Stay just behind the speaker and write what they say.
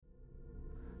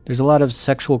There's a lot of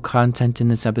sexual content in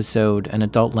this episode and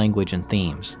adult language and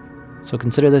themes, so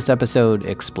consider this episode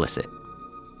explicit.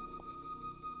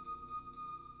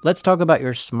 Let's talk about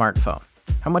your smartphone.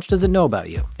 How much does it know about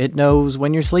you? It knows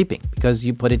when you're sleeping because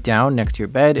you put it down next to your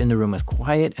bed and the room is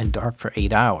quiet and dark for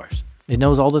 8 hours. It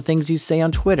knows all the things you say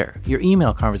on Twitter, your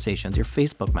email conversations, your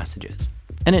Facebook messages.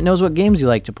 And it knows what games you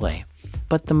like to play.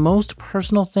 But the most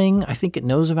personal thing I think it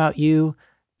knows about you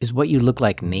is what you look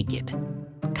like naked.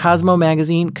 Cosmo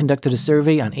magazine conducted a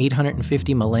survey on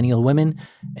 850 millennial women,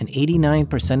 and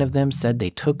 89% of them said they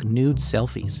took nude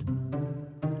selfies.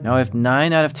 Now, if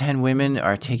 9 out of 10 women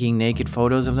are taking naked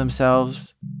photos of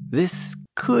themselves, this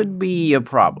could be a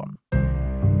problem.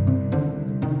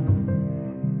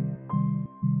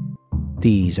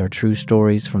 These are true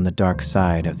stories from the dark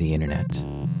side of the internet.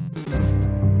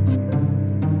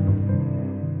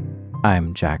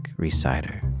 I'm Jack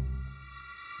Rhysider.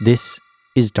 This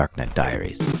is Darknet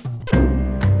Diaries.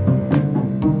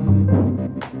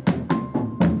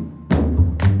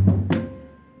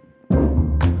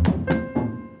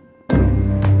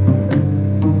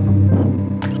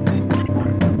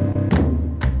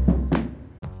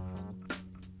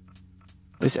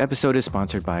 This episode is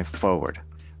sponsored by Forward.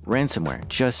 Ransomware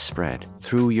just spread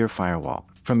through your firewall,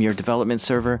 from your development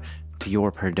server to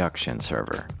your production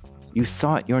server. You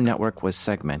thought your network was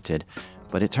segmented,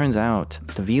 but it turns out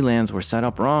the VLANs were set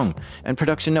up wrong and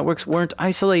production networks weren't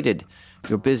isolated.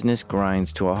 Your business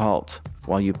grinds to a halt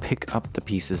while you pick up the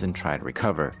pieces and try to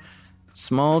recover.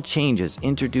 Small changes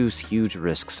introduce huge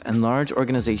risks, and large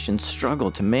organizations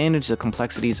struggle to manage the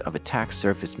complexities of attack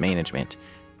surface management.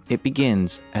 It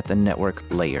begins at the network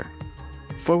layer.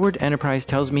 Forward Enterprise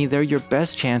tells me they're your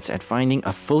best chance at finding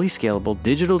a fully scalable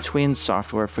digital twin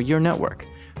software for your network.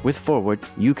 With Forward,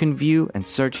 you can view and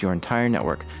search your entire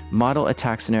network, model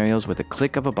attack scenarios with a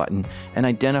click of a button, and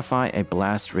identify a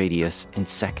blast radius in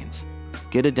seconds.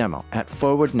 Get a demo at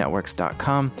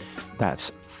forwardnetworks.com. That's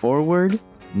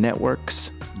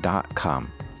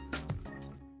forwardnetworks.com.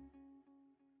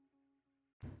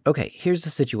 Okay, here's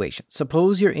the situation.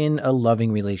 Suppose you're in a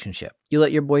loving relationship. You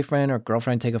let your boyfriend or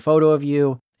girlfriend take a photo of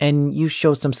you, and you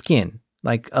show some skin,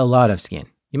 like a lot of skin.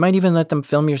 You might even let them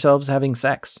film yourselves having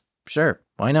sex. Sure,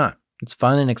 why not? It's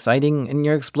fun and exciting, and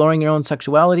you're exploring your own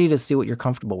sexuality to see what you're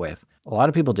comfortable with. A lot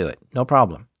of people do it, no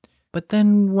problem. But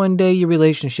then one day your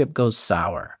relationship goes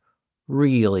sour.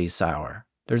 Really sour.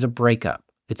 There's a breakup.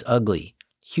 It's ugly.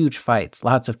 Huge fights,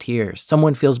 lots of tears.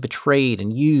 Someone feels betrayed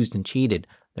and used and cheated.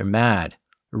 They're mad.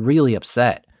 Really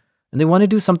upset, and they want to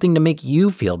do something to make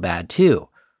you feel bad too.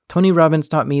 Tony Robbins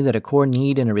taught me that a core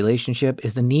need in a relationship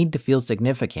is the need to feel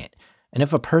significant. And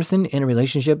if a person in a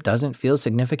relationship doesn't feel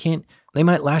significant, they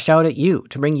might lash out at you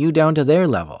to bring you down to their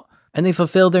level. And they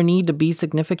fulfill their need to be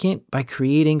significant by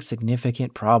creating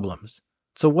significant problems.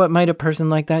 So what might a person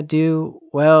like that do?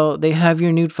 Well, they have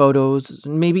your nude photos,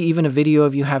 maybe even a video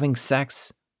of you having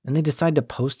sex, and they decide to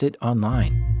post it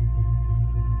online.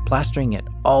 Plastering it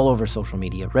all over social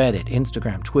media, Reddit,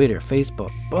 Instagram, Twitter,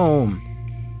 Facebook, boom.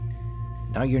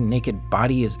 Now your naked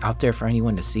body is out there for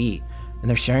anyone to see, and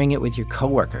they're sharing it with your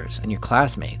coworkers and your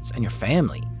classmates and your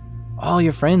family. All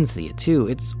your friends see it too.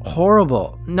 It's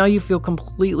horrible. Now you feel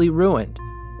completely ruined.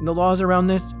 And the laws around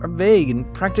this are vague and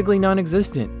practically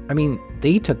non-existent. I mean,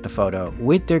 they took the photo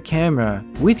with their camera,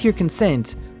 with your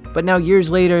consent, but now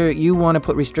years later, you want to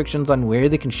put restrictions on where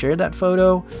they can share that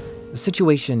photo? The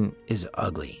situation is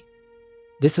ugly.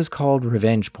 This is called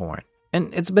revenge porn,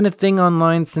 and it's been a thing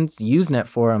online since Usenet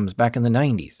forums back in the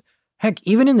 90s. Heck,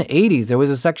 even in the 80s, there was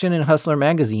a section in Hustler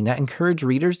magazine that encouraged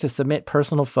readers to submit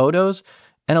personal photos,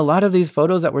 and a lot of these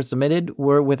photos that were submitted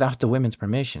were without the women's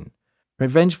permission.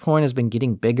 Revenge porn has been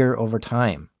getting bigger over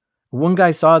time. One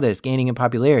guy saw this gaining in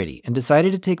popularity and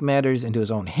decided to take matters into his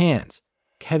own hands,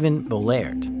 Kevin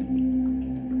Bollaert.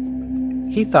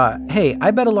 He thought, hey,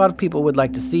 I bet a lot of people would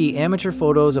like to see amateur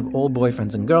photos of old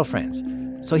boyfriends and girlfriends.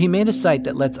 So he made a site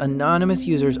that lets anonymous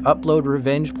users upload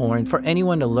revenge porn for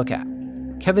anyone to look at.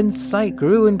 Kevin's site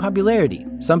grew in popularity.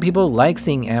 Some people like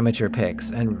seeing amateur pics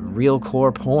and real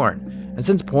core porn. And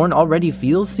since porn already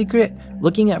feels secret,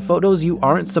 looking at photos you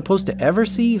aren't supposed to ever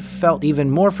see felt even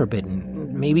more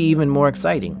forbidden, maybe even more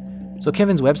exciting. So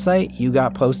Kevin's website,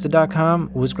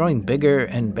 yougotposted.com, was growing bigger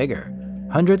and bigger.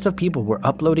 Hundreds of people were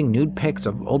uploading nude pics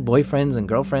of old boyfriends and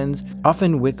girlfriends,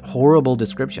 often with horrible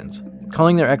descriptions,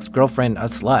 calling their ex-girlfriend a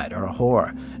slut or a whore,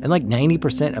 and like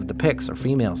 90% of the pics are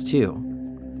females too.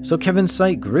 So Kevin's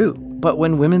site grew, but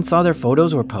when women saw their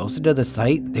photos were posted to the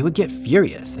site, they would get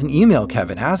furious and email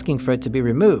Kevin asking for it to be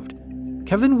removed.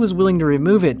 Kevin was willing to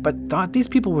remove it, but thought these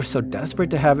people were so desperate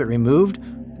to have it removed,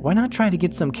 why not try to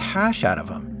get some cash out of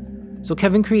them? So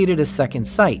Kevin created a second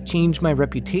site,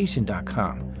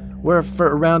 changemyreputation.com, where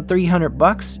for around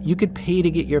 $300, you could pay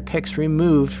to get your pics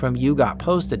removed from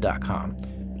yougotposted.com.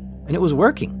 And it was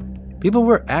working. People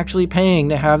were actually paying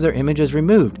to have their images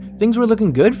removed. Things were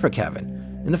looking good for Kevin.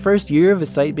 In the first year of his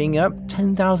site being up,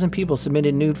 10,000 people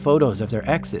submitted nude photos of their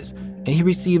exes, and he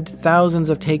received thousands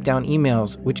of takedown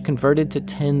emails, which converted to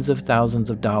tens of thousands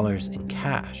of dollars in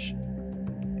cash.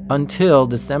 Until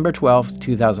December 12th,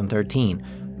 2013.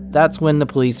 That's when the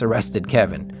police arrested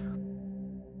Kevin.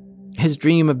 His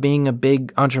dream of being a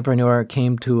big entrepreneur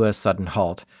came to a sudden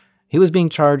halt. He was being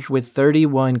charged with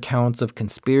 31 counts of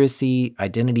conspiracy,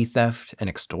 identity theft, and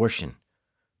extortion.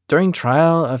 During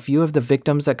trial, a few of the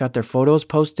victims that got their photos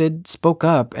posted spoke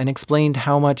up and explained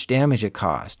how much damage it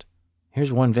caused.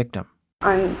 Here's one victim.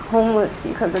 I'm homeless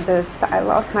because of this. I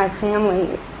lost my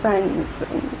family, friends,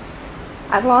 and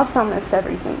I've lost almost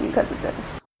everything because of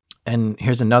this. And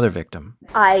here's another victim.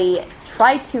 I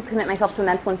tried to commit myself to a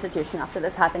mental institution after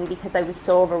this happened because I was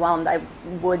so overwhelmed. I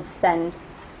would spend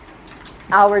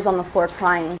hours on the floor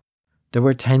crying. There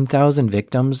were 10,000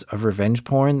 victims of revenge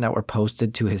porn that were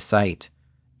posted to his site.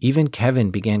 Even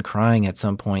Kevin began crying at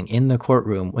some point in the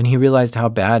courtroom when he realized how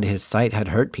bad his site had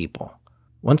hurt people.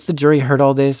 Once the jury heard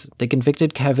all this, they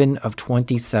convicted Kevin of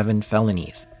 27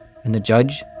 felonies, and the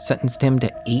judge sentenced him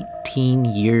to 18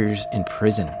 years in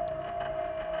prison.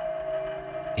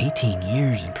 18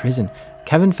 years in prison.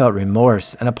 Kevin felt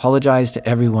remorse and apologized to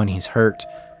everyone he's hurt.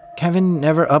 Kevin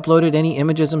never uploaded any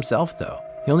images himself, though.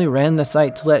 He only ran the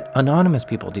site to let anonymous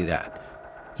people do that.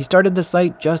 He started the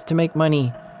site just to make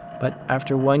money, but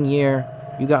after 1 year,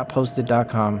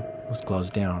 yougotposted.com was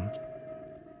closed down.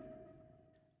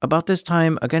 About this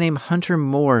time, a guy named Hunter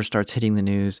Moore starts hitting the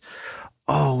news.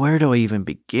 Oh, where do I even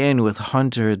begin with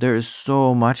Hunter? There is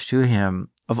so much to him.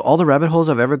 Of all the rabbit holes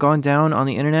I've ever gone down on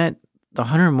the internet, the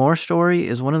Hunter Moore story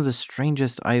is one of the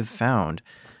strangest I've found.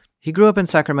 He grew up in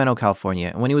Sacramento, California,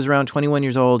 and when he was around 21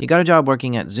 years old, he got a job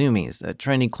working at Zumiez, a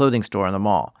trendy clothing store in the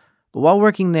mall. But while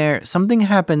working there, something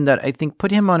happened that I think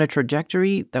put him on a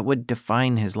trajectory that would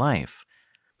define his life.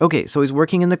 Okay, so he's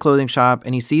working in the clothing shop,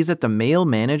 and he sees that the male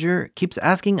manager keeps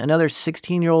asking another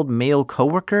 16-year-old male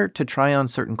coworker to try on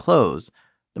certain clothes.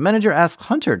 The manager asks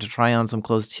Hunter to try on some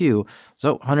clothes too,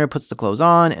 so Hunter puts the clothes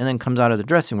on and then comes out of the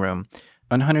dressing room.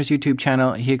 On Hunter's YouTube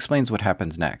channel, he explains what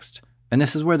happens next. And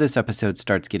this is where this episode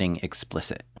starts getting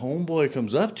explicit. Homeboy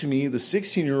comes up to me, the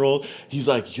 16-year-old. He's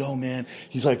like, yo, man.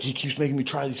 He's like, he keeps making me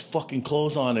try these fucking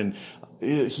clothes on. And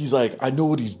he's like, I know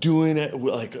what he's doing.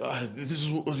 Like, this is,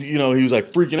 he was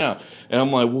like freaking out. And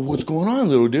I'm like, well, what's going on,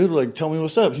 little dude? Like, tell me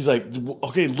what's up. He's like,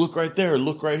 okay, look right there.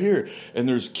 Look right here. And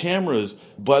there's cameras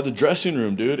by the dressing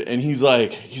room, dude. And he's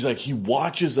like, he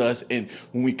watches us. And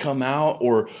when we come out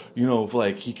or,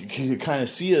 like he could kind of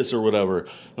see us or whatever. And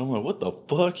I'm like, what the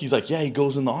fuck? He's like, yeah, he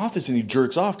goes in the office and he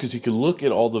jerks off because he can look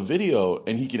at all the video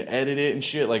and he can edit it and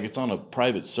shit. Like it's on a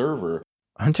private server.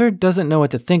 Hunter doesn't know what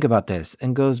to think about this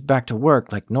and goes back to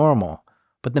work like normal.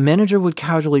 But the manager would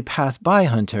casually pass by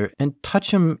Hunter and touch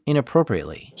him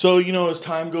inappropriately. So, as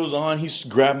time goes on, he's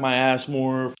grabbed my ass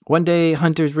more. One day,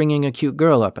 Hunter's ringing a cute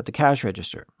girl up at the cash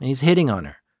register, and he's hitting on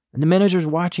her. And the manager's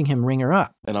watching him ring her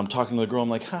up. And I'm talking to the girl. I'm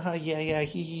like, haha, yeah,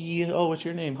 hee. Oh, what's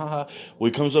your name? Haha. Well,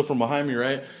 he comes up from behind me,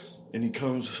 right? And he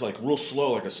comes like real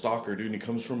slow, like a stalker, dude. And he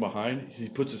comes from behind. He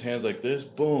puts his hands like this,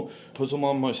 boom, puts them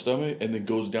on my stomach, and then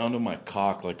goes down to my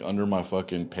cock, like under my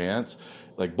fucking pants,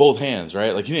 like both hands,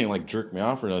 right? Like he didn't like jerk me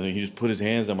off or nothing. He just put his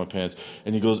hands on my pants,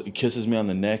 and he kisses me on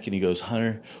the neck, and he goes,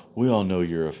 Hunter, we all know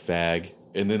you're a fag,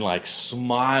 and then like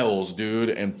smiles, dude,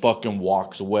 and fucking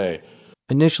walks away.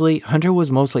 Initially, Hunter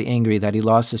was mostly angry that he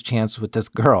lost his chance with this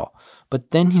girl,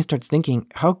 but then he starts thinking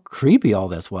how creepy all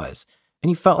this was. And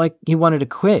he felt like he wanted to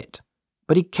quit.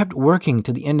 But he kept working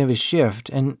to the end of his shift,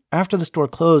 and after the store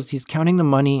closed, he's counting the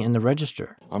money in the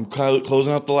register. I'm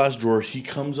closing out the last drawer. He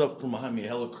comes up from behind me,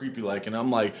 hella creepy like, and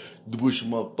I'm like, wish a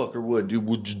motherfucker would, dude,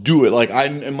 would just do it. Like,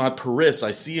 in my periphery,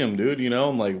 I see him, dude,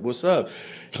 I'm like, what's up?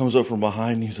 Comes up from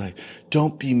behind, and he's like,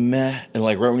 don't be meh. And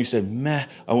like, right when he said meh,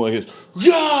 I went like this,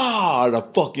 yeah, and I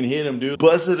fucking hit him, dude.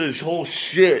 Busted his whole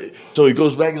shit. So he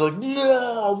goes back, he's like,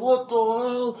 yeah, what the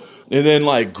hell? And then,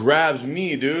 like, grabs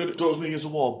me, dude, throws me against the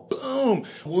wall, boom,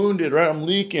 wounded, right? I'm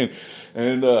leaking.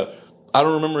 And I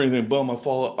don't remember anything, boom, I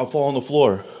fall on the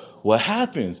floor. What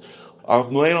happens?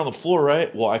 I'm laying on the floor,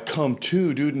 right? Well, I come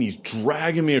to, dude, and he's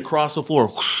dragging me across the floor.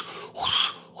 Whoosh,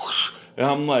 whoosh, whoosh. And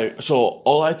I'm like, so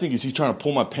all I think is he's trying to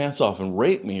pull my pants off and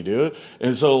rape me, dude.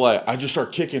 And so like, I just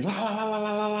start kicking, la, la, la,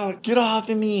 la, la, get off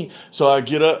of me. So I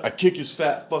get up, I kick his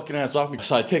fat fucking ass off me.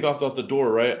 So I take off out the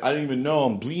door, right? I didn't even know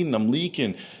I'm bleeding, I'm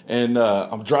leaking. And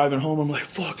I'm driving home, I'm like,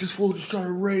 fuck, this fool just trying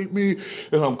to rape me.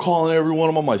 And I'm calling everyone,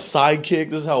 I'm on my sidekick.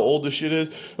 This is how old this shit is.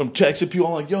 I'm texting people,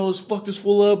 I'm like, yo, let's fuck this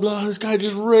fool up, blah, this guy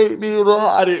just raped me.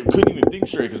 Blah. I couldn't even think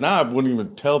straight, because now I wouldn't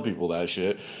even tell people that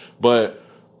shit. But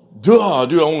dude, I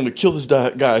want to kill this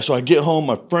guy. So I get home,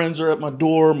 my friends are at my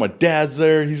door, my dad's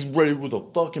there, he's ready with a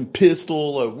fucking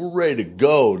pistol, like we're ready to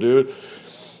go, dude.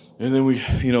 And then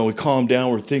we calm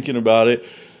down, we're thinking about it,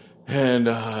 and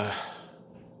we're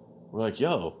like,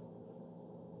 yo,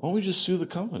 why don't we just sue the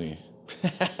company?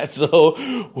 So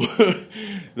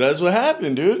that's what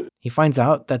happened, dude. He finds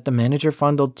out that the manager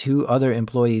fondled 2 other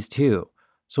employees too.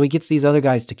 So he gets these other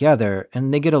guys together,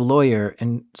 and they get a lawyer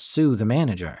and sue the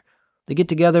manager. They get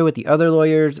together with the other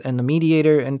lawyers and the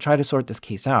mediator and try to sort this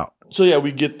case out. So yeah,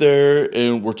 we get there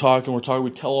and we're talking, we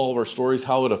tell all of our stories,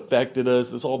 how it affected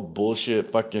us. It's all bullshit,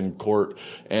 fucking court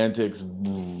antics,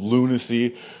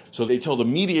 lunacy. So they tell the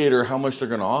mediator how much they're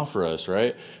going to offer us,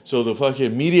 right? So the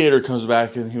fucking mediator comes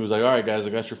back and he was like, all right, guys,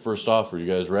 I got your first offer. You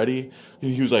guys ready?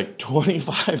 He was like,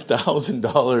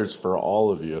 $25,000 for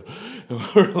all of you. And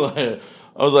we're like,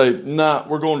 I was like, nah,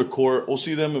 we're going to court. We'll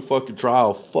see them in fucking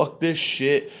trial. Fuck this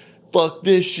shit. Fuck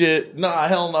this shit. Nah,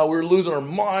 hell no. We were losing our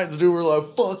minds, dude. We were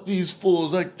like, fuck these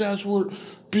fools. Like, that's what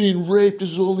being raped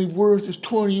is only worth is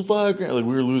 $25,000. Like,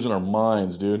 we were losing our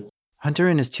minds, dude. Hunter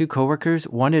and his 2 coworkers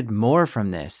wanted more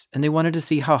from this, and they wanted to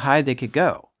see how high they could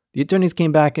go. The attorneys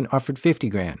came back and offered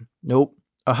 $50,000. Nope.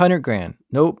 $100,000.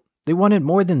 Nope. They wanted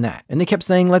more than that. And they kept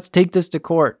saying, let's take this to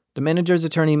court. The manager's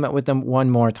attorney met with them one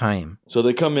more time. So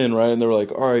they come in, right, and they're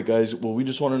like, all right, guys, well, we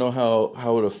just want to know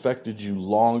how it affected you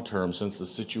long term since the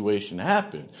situation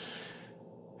happened.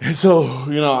 And so,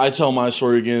 I tell my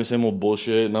story again, same old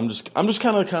bullshit, and I'm just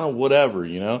kind of whatever,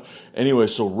 Anyway,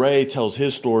 so Ray tells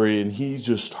his story, and he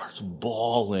just starts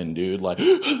bawling, dude, like,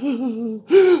 he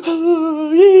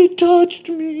touched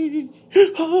me.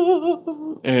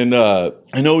 And I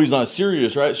know he's not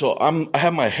serious, right? So I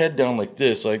have my head down like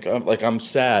this, like I'm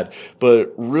sad,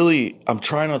 but really I'm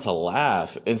trying not to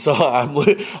laugh. And so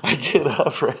I get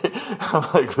up, right? I'm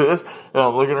like this, and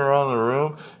I'm looking around the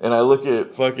room, and I look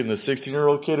at fucking the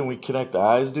 16-year-old kid, and we connect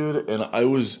eyes, dude. And I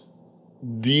was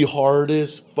the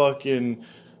hardest fucking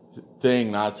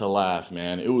thing not to laugh,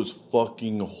 man. It was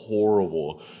fucking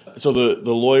horrible. So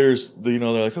the lawyers, they're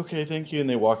like, okay, thank you. And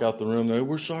they walk out the room. They're like,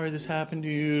 we're sorry this happened to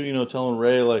you, telling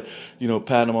Ray, like,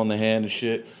 patting him on the hand and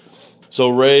shit. So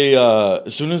Ray,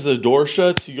 as soon as the door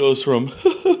shuts, he goes from, he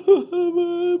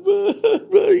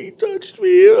touched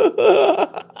me.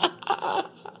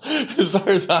 He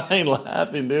starts dying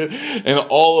laughing, dude. And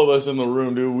all of us in the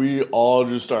room, dude, we all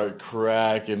just start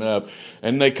cracking up.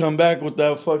 And they come back with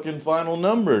that fucking final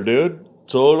number, dude.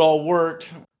 So it all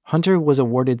worked. Hunter was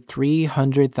awarded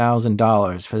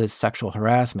 $300,000 for this sexual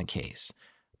harassment case.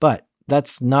 But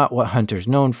that's not what Hunter's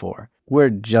known for. We're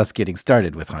just getting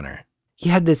started with Hunter. He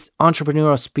had this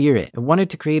entrepreneurial spirit and wanted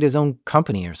to create his own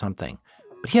company or something.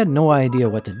 But he had no idea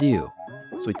what to do.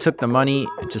 So he took the money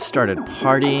and just started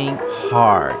partying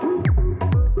hard.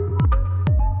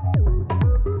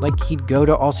 Like he'd go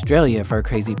to Australia for a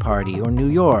crazy party or New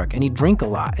York, and he'd drink a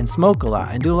lot and smoke a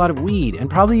lot and do a lot of weed and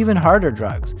probably even harder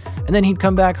drugs. And then he'd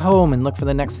come back home and look for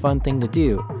the next fun thing to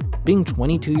do. Being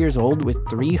 22 years old with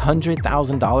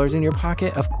 $300,000 in your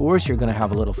pocket, of course you're going to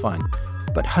have a little fun.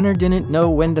 But Hunter didn't know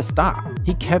when to stop.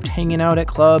 He kept hanging out at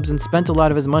clubs and spent a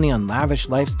lot of his money on lavish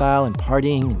lifestyle and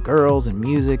partying and girls and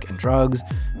music and drugs.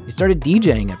 He started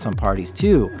DJing at some parties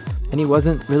too, and he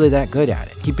wasn't really that good at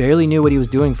it. He barely knew what he was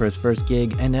doing for his first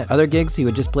gig, and at other gigs he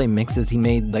would just play mixes he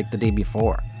made like the day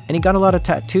before. And he got a lot of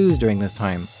tattoos during this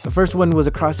time. The first one was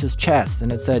across his chest,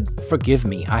 and it said, "Forgive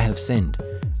me, I have sinned."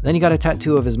 Then he got a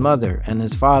tattoo of his mother and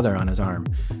his father on his arm,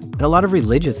 and a lot of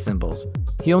religious symbols.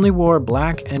 He only wore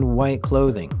black and white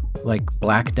clothing, like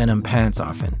black denim pants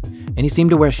often, and he seemed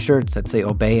to wear shirts that say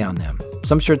 "obey" on them.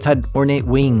 Some shirts had ornate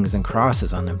wings and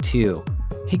crosses on them too.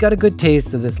 He got a good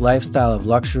taste of this lifestyle of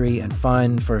luxury and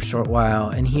fun for a short while,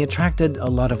 and he attracted a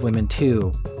lot of women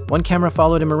too. One camera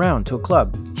followed him around to a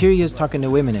club. Here he is talking to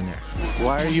women in there.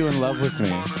 Why are you in love with me?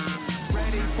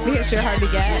 Because you're hard to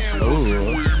get.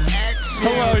 Oh.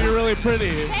 Hello, you're really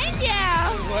pretty. Thank you.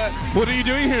 What are you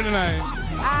doing here tonight?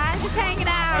 I'm just hanging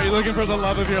out. Are you looking for the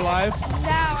love of your life? No,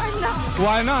 I'm not.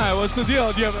 Why not? What's the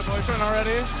deal? Do you have a boyfriend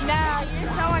already? No, you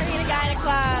just don't want to meet a guy in a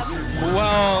club.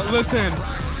 Well, listen.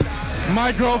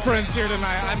 My girlfriend's here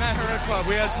tonight. I met her at a club.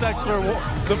 We had sex for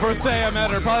the first day I met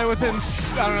her. Probably within,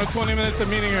 20 minutes of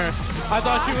meeting her. I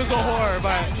thought she was a whore,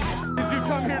 but did you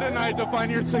come here tonight to find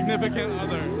your significant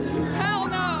other? Hell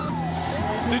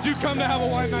no. Did you come to have a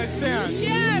one-night stand?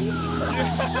 Yes.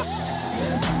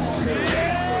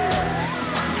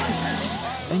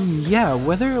 And yeah,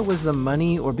 whether it was the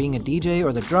money or being a DJ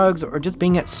or the drugs or just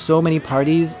being at so many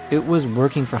parties, it was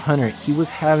working for Hunter. He was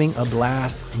having a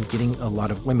blast and getting a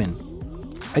lot of women.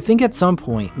 I think at some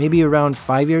point, maybe around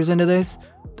 5 years into this,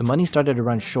 the money started to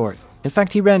run short. In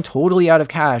fact, he ran totally out of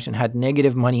cash and had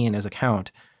negative money in his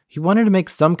account. He wanted to make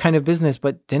some kind of business,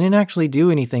 but didn't actually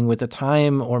do anything with the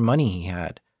time or money he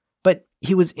had. But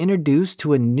he was introduced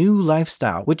to a new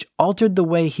lifestyle, which altered the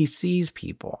way he sees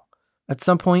people. At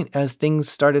some point, as things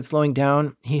started slowing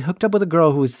down, he hooked up with a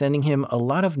girl who was sending him a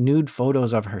lot of nude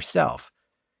photos of herself.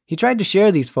 He tried to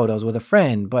share these photos with a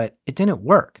friend, but it didn't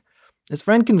work. His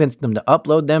friend convinced him to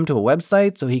upload them to a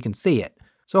website so he can see it.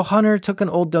 So Hunter took an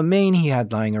old domain he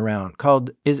had lying around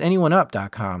called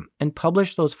isanyoneUp.com and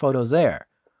published those photos there.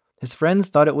 His friends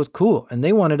thought it was cool and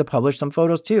they wanted to publish some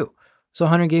photos too. So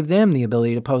Hunter gave them the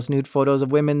ability to post nude photos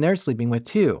of women they're sleeping with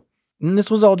too. And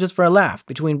this was all just for a laugh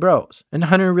between bros, and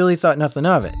Hunter really thought nothing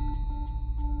of it.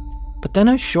 But then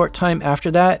a short time after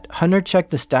that, Hunter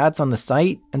checked the stats on the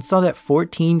site and saw that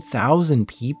 14,000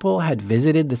 people had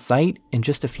visited the site in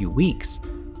just a few weeks.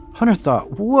 Hunter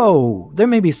thought, whoa, there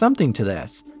may be something to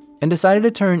this, and decided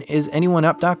to turn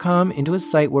isanyoneUp.com into a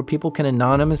site where people can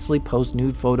anonymously post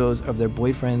nude photos of their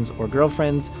boyfriends or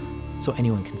girlfriends so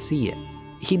anyone can see it.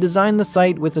 He designed the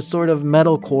site with a sort of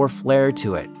metalcore flair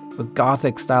to it, with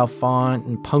gothic-style font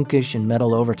and punkish and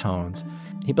metal overtones.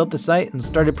 He built the site and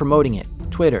started promoting it.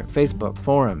 Twitter, Facebook,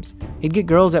 forums. He'd get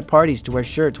girls at parties to wear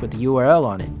shirts with the URL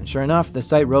on it, and sure enough, the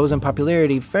site rose in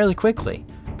popularity fairly quickly.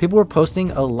 People were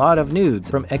posting a lot of nudes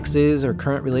from exes or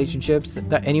current relationships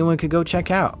that anyone could go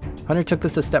check out. Hunter took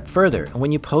this a step further, and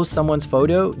when you post someone's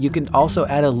photo, you can also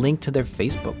add a link to their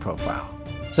Facebook profile.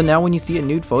 So now when you see a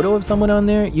nude photo of someone on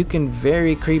there, you can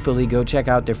very creepily go check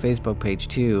out their Facebook page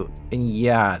too. And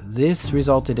yeah, this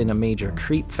resulted in a major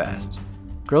creep fest.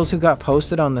 Girls who got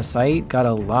posted on the site got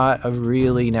a lot of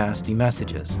really nasty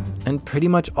messages. And pretty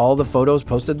much all the photos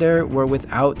posted there were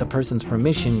without the person's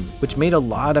permission, which made a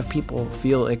lot of people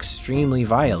feel extremely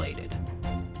violated.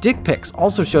 Dick pics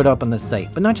also showed up on the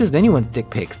site, but not just anyone's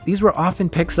dick pics. These were often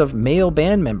pics of male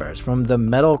band members from the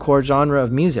metalcore genre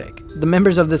of music. The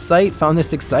members of the site found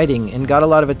this exciting and got a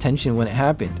lot of attention when it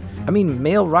happened. I mean,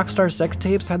 male rock star sex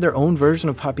tapes had their own version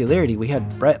of popularity. We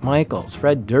had Bret Michaels,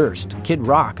 Fred Durst, Kid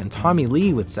Rock, and Tommy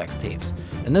Lee with sex tapes.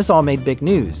 And this all made big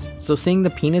news. So seeing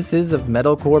the penises of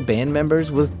metalcore band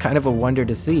members was kind of a wonder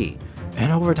to see.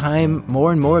 And over time,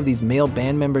 more and more of these male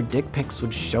band member dick pics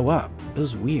would show up. It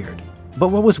was weird. But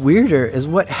what was weirder is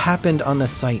what happened on the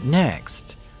site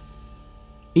next.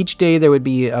 Each day there would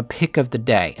be a pick of the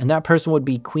day, and that person would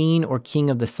be queen or king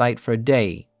of the site for a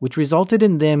day, which resulted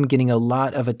in them getting a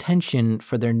lot of attention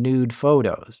for their nude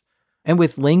photos. And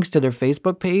with links to their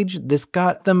Facebook page, this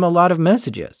got them a lot of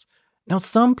messages. Now,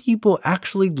 some people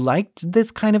actually liked this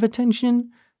kind of attention.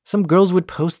 Some girls would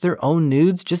post their own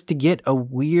nudes just to get a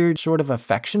weird sort of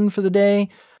affection for the day.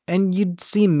 And you'd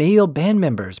see male band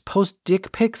members post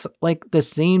dick pics like the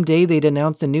same day they'd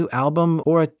announced a new album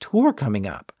or a tour coming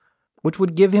up, which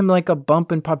would give him like a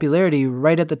bump in popularity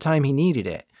right at the time he needed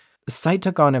it. The site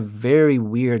took on a very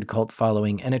weird cult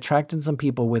following and attracted some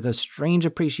people with a strange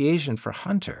appreciation for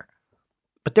Hunter.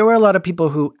 But there were a lot of people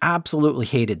who absolutely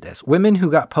hated this. Women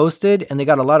who got posted and they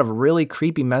got a lot of really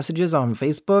creepy messages on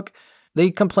Facebook,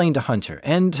 they complained to Hunter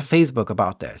and to Facebook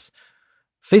about this.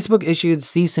 Facebook issued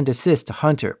cease and desist to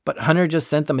Hunter, but Hunter just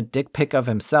sent them a dick pic of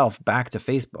himself back to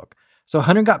Facebook. So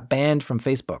Hunter got banned from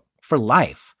Facebook for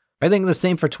life. I think the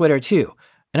same for Twitter too.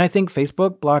 And I think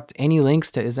Facebook blocked any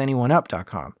links to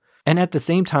isanyoneUp.com. And at the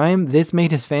same time, this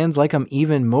made his fans like him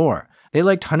even more. They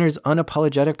liked Hunter's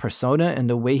unapologetic persona and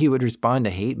the way he would respond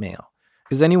to hate mail.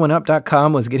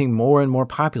 isanyoneUp.com was getting more and more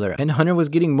popular, and Hunter was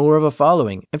getting more of a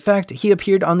following. In fact, he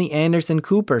appeared on the Anderson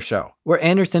Cooper show, where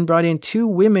Anderson brought in 2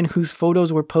 women whose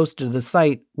photos were posted to the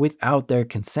site without their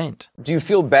consent. Do you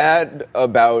feel bad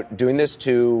about doing this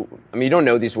to, you don't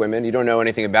know these women, you don't know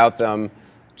anything about them,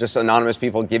 just anonymous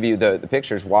people give you the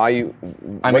pictures. What's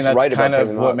that's right kind about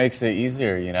of what makes it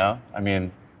easier, you know?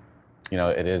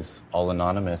 It is all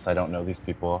anonymous. I don't know these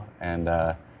people, and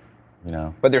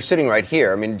But they're sitting right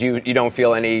here. You don't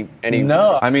feel any?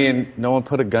 No, no one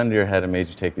put a gun to your head and made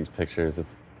you take these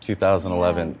pictures.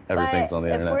 2011, everything's on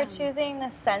the internet. If we're choosing to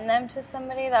send them to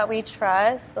somebody that we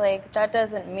trust, like, that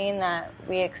doesn't mean that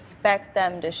we expect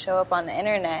them to show up on the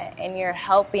internet, and you're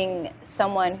helping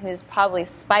someone who's probably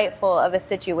spiteful of a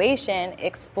situation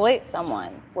exploit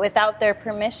someone without their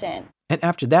permission. And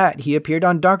after that, he appeared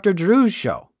on Dr. Drew's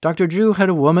show. Dr. Drew had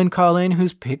a woman call in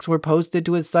whose pics were posted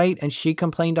to his site, and she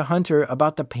complained to Hunter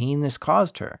about the pain this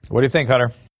caused her. What do you think,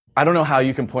 Hunter? I don't know how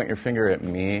you can point your finger at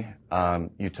me.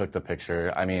 You took the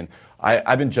picture. I mean,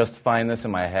 I've been justifying this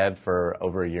in my head for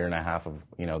over a year and a half of,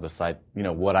 the site,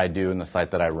 what I do and the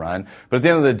site that I run. But at the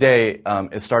end of the day,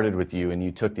 it started with you, and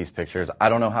you took these pictures. I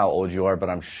don't know how old you are, but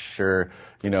I'm sure,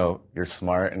 you're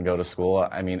smart and go to school.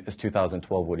 I mean, it's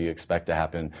 2012. What do you expect to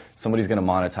happen? Somebody's going to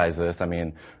monetize this. I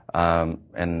mean,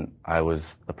 and I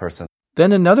was the person.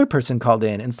 Then another person called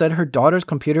in and said her daughter's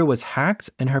computer was hacked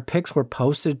and her pics were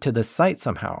posted to the site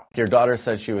somehow. Your daughter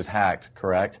said she was hacked,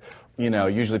 correct?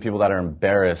 Usually people that are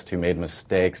embarrassed, who made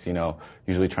mistakes,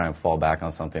 usually try and fall back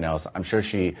on something else. I'm sure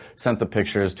she sent the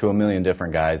pictures to a million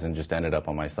different guys and just ended up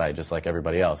on my site, just like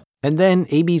everybody else. And then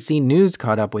ABC News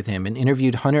caught up with him and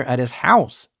interviewed Hunter at his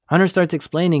house. Hunter starts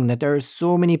explaining that there are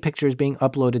so many pictures being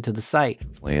uploaded to the site.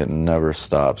 It never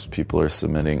stops. People are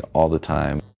submitting all the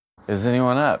time. Is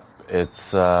anyone up?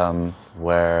 It's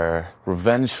where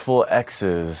revengeful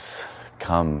exes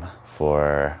come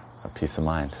for a peace of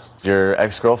mind. Your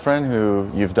ex-girlfriend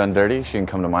who you've done dirty, she can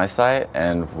come to my site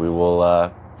and we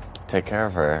will take care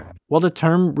of her. While the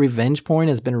term revenge porn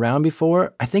has been around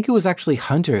before, I think it was actually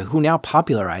Hunter who now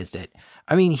popularized it.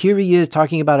 I mean, here he is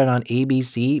talking about it on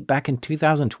ABC back in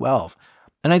 2012.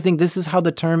 And I think this is how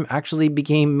the term actually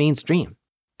became mainstream.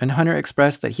 And Hunter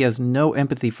expressed that he has no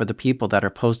empathy for the people that are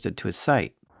posted to his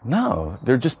site. No,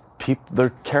 they're just people, they're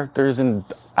characters and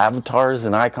avatars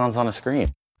and icons on a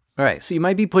screen. All right, so you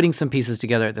might be putting some pieces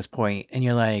together at this point, and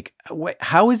you're like,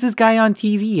 how is this guy on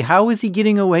TV? How is he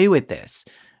getting away with this?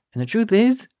 And the truth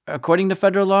is, according to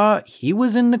federal law, he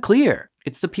was in the clear.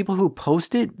 It's the people who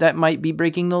post it that might be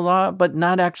breaking the law, but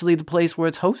not actually the place where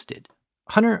it's hosted.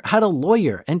 Hunter had a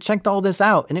lawyer and checked all this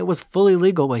out, and it was fully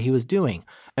legal what he was doing.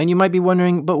 And you might be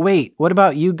wondering, but wait, what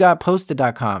about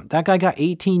YouGotPosted.com? That guy got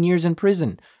 18 years in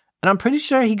prison. And I'm pretty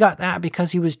sure he got that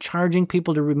because he was charging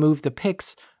people to remove the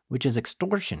pics, which is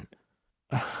extortion.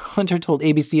 Hunter told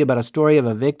ABC about a story of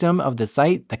a victim of the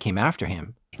site that came after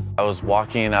him. I was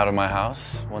walking out of my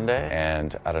house one day,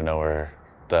 and out of nowhere,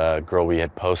 the girl we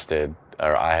had posted,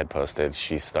 or I had posted,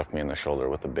 she stuck me in the shoulder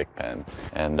with a Bic pen.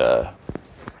 And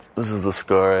this is the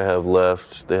scar I have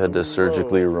left. They had to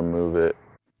surgically remove it.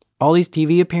 All these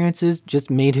TV appearances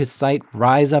just made his site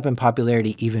rise up in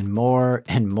popularity even more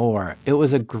and more. It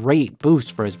was a great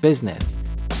boost for his business.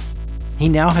 He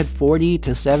now had 40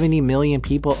 to 70 million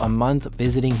people a month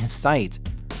visiting his site.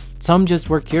 Some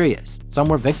just were curious, some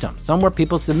were victims, some were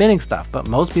people submitting stuff, but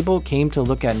most people came to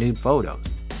look at nude photos.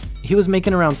 He was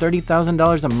making around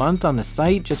 $30,000 a month on the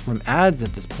site just from ads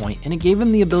at this point, and it gave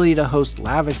him the ability to host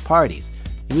lavish parties.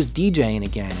 He was DJing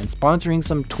again and sponsoring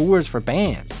some tours for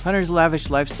bands. Hunter's lavish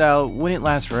lifestyle wouldn't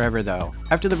last forever though.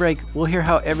 After the break, we'll hear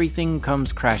how everything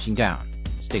comes crashing down.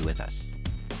 Stay with us.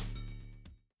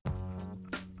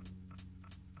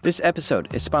 This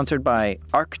episode is sponsored by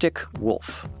Arctic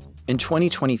Wolf. In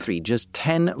 2023, just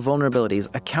 10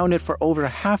 vulnerabilities accounted for over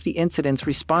half the incidents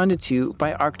responded to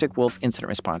by Arctic Wolf Incident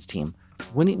Response Team.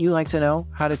 Wouldn't you like to know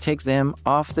how to take them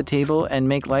off the table and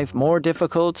make life more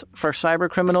difficult for cyber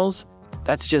criminals?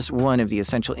 That's just one of the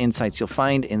essential insights you'll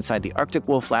find inside the Arctic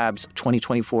Wolf Labs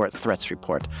 2024 Threats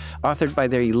Report, authored by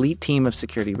their elite team of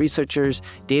security researchers,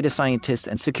 data scientists,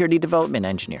 and security development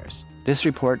engineers. This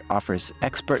report offers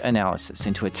expert analysis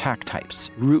into attack types,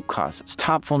 root causes,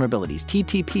 top vulnerabilities,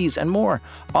 TTPs, and more,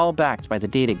 all backed by the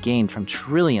data gained from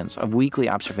trillions of weekly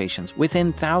observations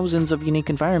within thousands of unique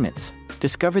environments.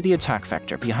 Discover the attack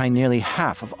vector behind nearly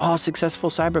half of all successful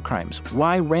cybercrimes,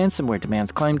 why ransomware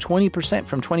demands climbed 20%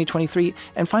 from 2023,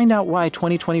 and find out why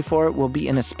 2024 will be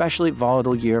an especially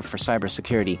volatile year for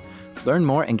cybersecurity. Learn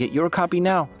more and get your copy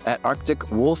now at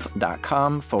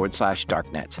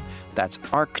arcticwolf.com/darknet. That's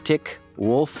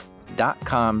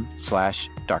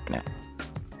arcticwolf.com/darknet.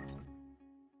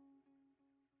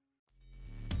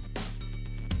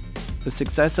 The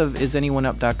success of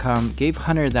IsAnyoneUp.com gave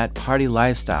Hunter that party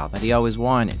lifestyle that he always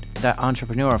wanted, that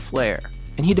entrepreneur flair,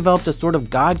 and he developed a sort of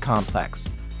god complex.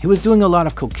 He was doing a lot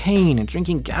of cocaine and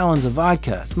drinking gallons of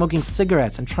vodka, smoking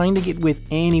cigarettes, and trying to get with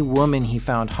any woman he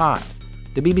found hot.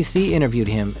 The BBC interviewed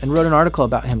him and wrote an article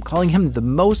about him, calling him the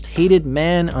most hated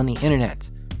man on the internet.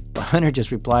 But Hunter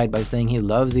just replied by saying he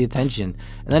loves the attention,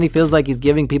 and that he feels like he's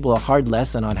giving people a hard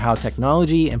lesson on how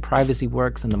technology and privacy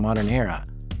works in the modern era.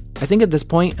 I think at this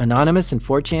point, Anonymous and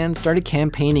 4chan started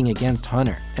campaigning against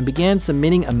Hunter and began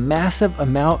submitting a massive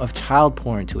amount of child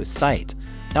porn to his site.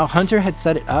 Now, Hunter had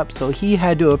set it up so he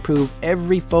had to approve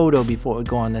every photo before it would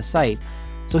go on the site.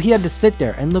 So he had to sit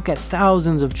there and look at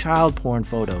thousands of child porn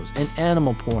photos and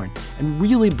animal porn and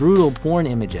really brutal porn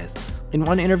images. In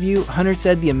one interview, Hunter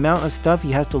said the amount of stuff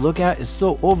he has to look at is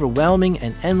so overwhelming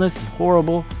and endless and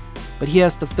horrible, but he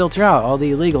has to filter out all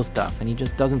the illegal stuff and he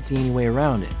just doesn't see any way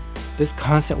around it. This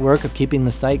constant work of keeping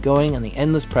the site going and the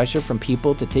endless pressure from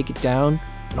people to take it down,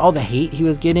 and all the hate he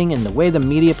was getting and the way the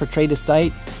media portrayed his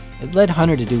site, it led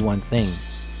Hunter to do one thing: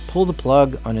 pull the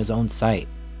plug on his own site.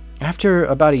 After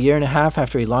about a year and a half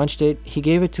after he launched it, he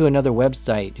gave it to another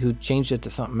website who changed it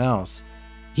to something else.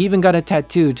 He even got a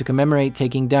tattoo to commemorate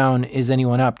taking down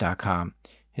isanyoneup.com.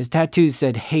 His tattoo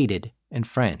said "hated" in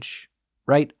French,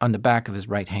 right on the back of his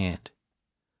right hand.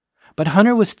 But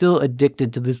Hunter was still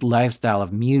addicted to this lifestyle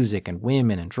of music and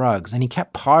women and drugs, and he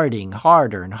kept partying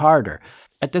harder and harder.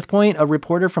 At this point, a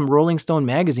reporter from Rolling Stone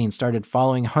magazine started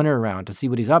following Hunter around to see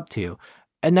what he's up to.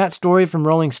 And that story from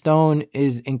Rolling Stone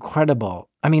is incredible.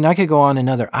 I mean, I could go on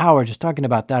another hour just talking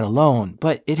about that alone,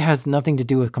 but it has nothing to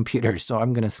do with computers, so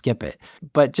I'm going to skip it.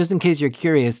 But just in case you're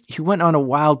curious, he went on a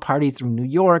wild party through New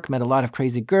York, met a lot of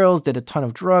crazy girls, did a ton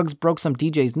of drugs, broke some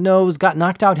DJ's nose, got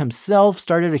knocked out himself,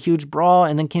 started a huge brawl,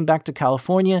 and then came back to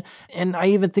California. And I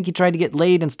even think he tried to get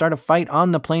laid and start a fight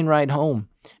on the plane ride home.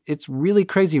 It's really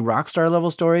crazy rockstar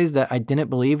level stories that I didn't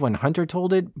believe when Hunter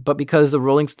told it, but because the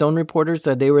Rolling Stone reporters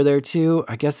said they were there too,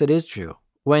 I guess it is true.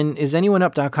 When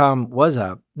isanyoneup.com was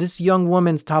up, this young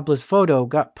woman's topless photo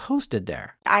got posted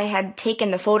there. I had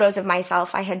taken the photos of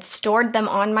myself. I had stored them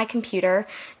on my computer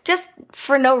just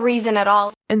for no reason at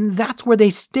all. And that's where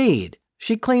they stayed.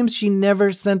 She claims she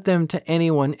never sent them to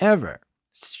anyone ever.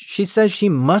 She says she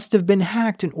must have been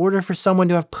hacked in order for someone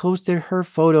to have posted her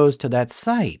photos to that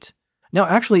site. Now,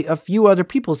 actually, a few other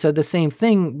people said the same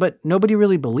thing, but nobody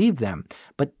really believed them.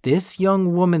 But this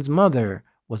young woman's mother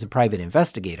was a private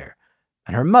investigator,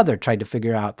 and her mother tried to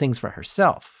figure out things for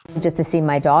herself. Just to see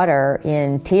my daughter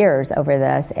in tears over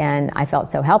this, and I felt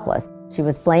so helpless. She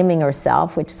was blaming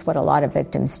herself, which is what a lot of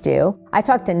victims do. I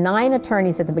talked to 9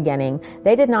 attorneys at the beginning.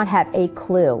 They did not have a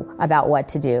clue about what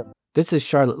to do. This is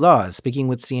Charlotte Laws speaking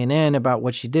with CNN about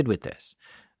what she did with this.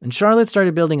 And Charlotte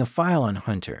started building a file on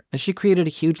Hunter, and she created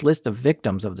a huge list of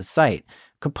victims of the site,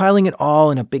 compiling it all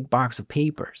in a big box of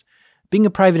papers. Being a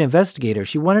private investigator,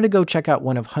 she wanted to go check out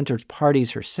one of Hunter's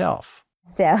parties herself.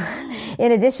 So,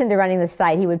 in addition to running the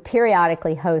site, he would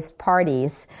periodically host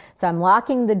parties. So I'm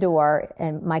locking the door,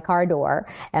 and my car door,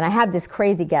 and I have this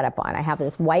crazy getup on. I have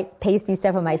this white pasty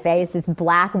stuff on my face, this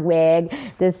black wig,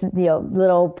 this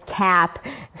little cap,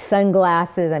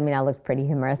 sunglasses. I mean, I looked pretty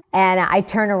humorous. And I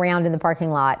turn around in the parking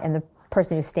lot, and the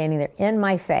person who's standing there in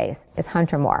my face is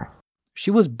Hunter Moore. She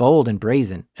was bold and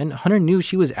brazen, and Hunter knew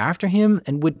she was after him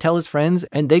and would tell his friends,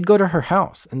 and they'd go to her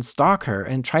house and stalk her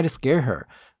and try to scare her.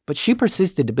 But she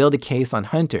persisted to build a case on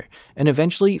Hunter, and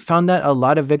eventually found that a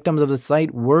lot of victims of the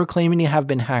site were claiming to have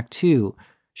been hacked too.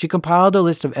 She compiled a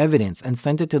list of evidence and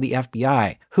sent it to the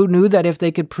FBI, who knew that if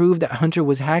they could prove that Hunter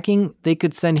was hacking, they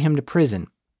could send him to prison.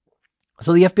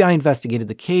 So the FBI investigated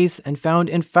the case and found,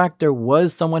 in fact, there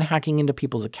was someone hacking into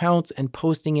people's accounts and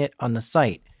posting it on the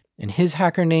site. And his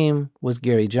hacker name was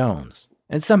Gary Jones.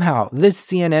 And somehow, this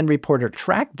CNN reporter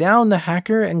tracked down the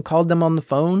hacker and called them on the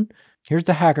phone. Here's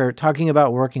the hacker talking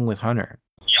about working with Hunter.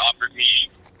 He offered me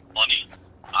money.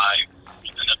 I was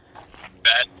in a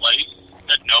bad place.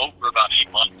 Said no for about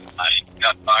 8 months. I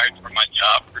got fired from my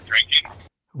job for drinking.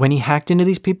 When he hacked into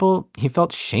these people, he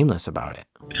felt shameless about it.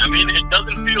 I mean, it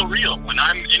doesn't feel real. When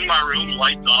I'm in my room,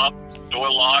 lights off,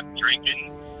 door locked, drinking,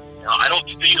 I don't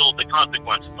feel the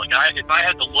consequences. Like, if I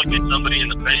had to look at somebody in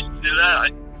the face to do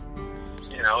that,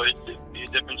 it'd be a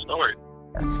different story.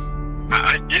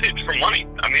 I did it for money.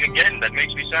 I mean, again, that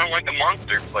makes me sound like a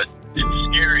monster, but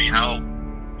it's scary how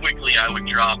quickly I would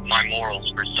drop my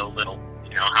morals for so little.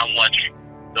 How much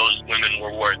those women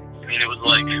were worth. I mean, it was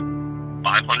like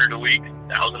 $500 a week,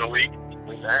 $1,000 a week,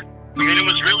 like that. I mean, it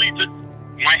was really just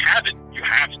my habit. You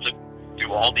have to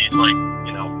do all these,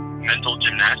 mental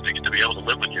gymnastics to be able to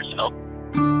live with yourself.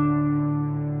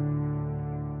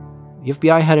 The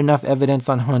FBI had enough evidence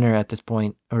on Hunter at this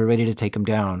point and were ready to take him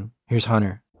down. Here's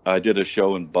Hunter. I did a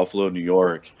show in Buffalo, New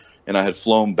York, and I had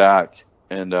flown back,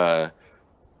 and I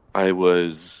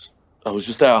was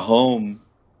just at home,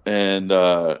 and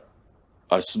I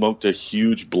smoked a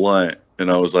huge blunt,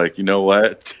 and I was like, you know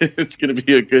what? It's going to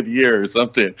be a good year or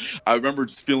something. I remember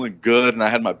just feeling good, and I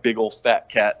had my big old fat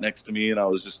cat next to me, and I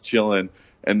was just chilling,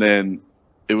 and then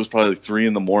it was probably 3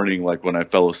 a.m, like when I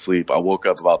fell asleep. I woke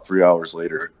up about 3 hours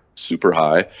later, super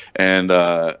high, and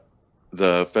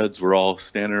the feds were all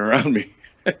standing around me.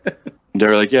 They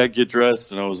were like, yeah, get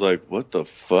dressed. And I was like, what the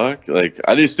fuck? Like,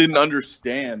 I just didn't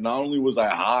understand. Not only was I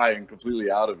high and completely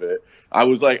out of it, I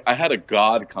was like, I had a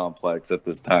God complex at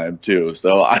this time too.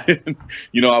 So I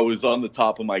was on the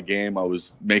top of my game. I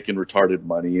was making retarded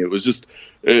money. It was just,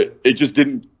 it just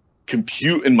didn't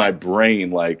compute in my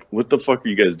brain. Like, what the fuck are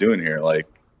you guys doing here? Like,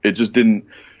 it just didn't,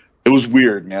 it was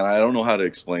weird, man. I don't know how to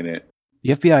explain it.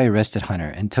 The FBI arrested Hunter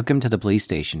and took him to the police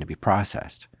station to be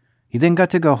processed. He then got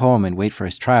to go home and wait for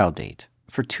his trial date.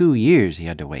 For 2 years he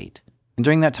had to wait. And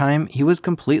during that time, he was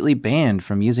completely banned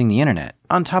from using the internet,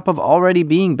 on top of already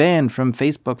being banned from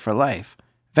Facebook for life.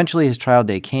 Eventually his trial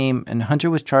day came, and Hunter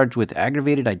was charged with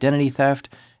aggravated identity theft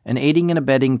and aiding and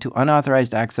abetting to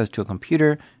unauthorized access to a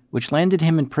computer, which landed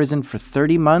him in prison for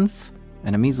 30 months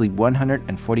and a measly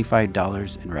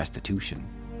 $145 in restitution.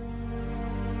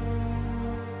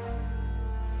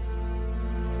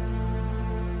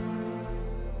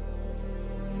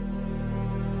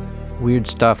 Weird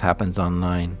stuff happens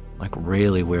online, like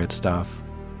really weird stuff.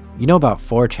 You know about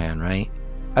 4chan, right?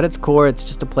 At its core, it's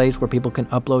just a place where people can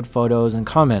upload photos and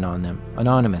comment on them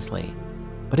anonymously.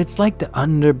 But it's like the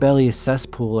underbelly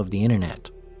cesspool of the internet.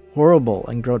 Horrible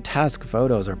and grotesque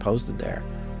photos are posted there.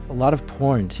 A lot of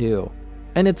porn too.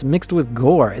 And it's mixed with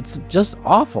gore. It's just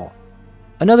awful.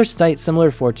 Another site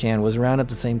similar to 4chan was around at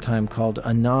the same time called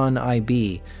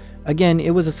AnonIB. Again,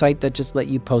 it was a site that just let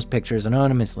you post pictures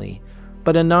anonymously.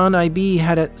 But AnonIB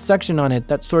had a section on it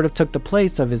that sort of took the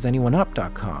place of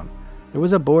isanyoneup.com. There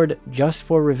was a board just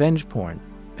for revenge porn,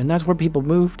 and that's where people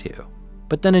moved to.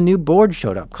 But then a new board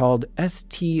showed up called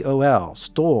STOL,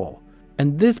 Stole,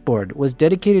 and this board was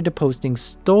dedicated to posting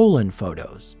stolen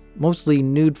photos, mostly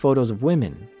nude photos of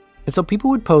women. And so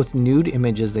people would post nude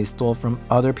images they stole from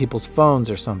other people's phones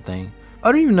or something.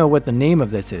 I don't even know what the name of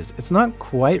this is. It's not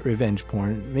quite revenge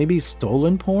porn, maybe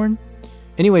stolen porn?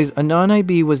 Anyways,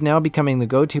 AnonIB was now becoming the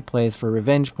go-to place for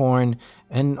revenge porn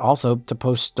and also to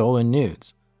post stolen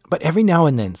nudes. But every now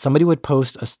and then, somebody would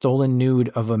post a stolen nude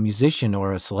of a musician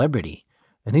or a celebrity.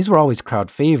 And these were always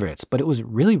crowd favorites, but it was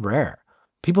really rare.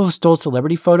 People who stole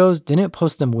celebrity photos didn't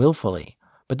post them willfully,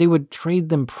 but they would trade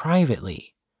them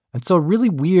privately. And so a really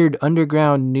weird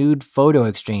underground nude photo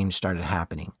exchange started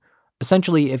happening.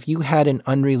 Essentially, if you had an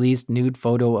unreleased nude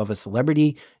photo of a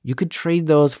celebrity, you could trade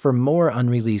those for more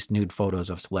unreleased nude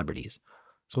photos of celebrities.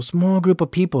 So a small group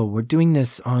of people were doing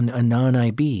this on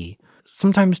AnonIB,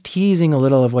 sometimes teasing a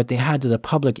little of what they had to the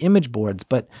public image boards,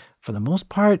 but for the most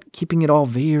part, keeping it all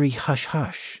very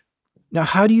hush-hush. Now,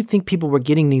 how do you think people were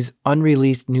getting these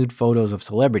unreleased nude photos of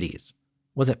celebrities?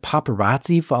 Was it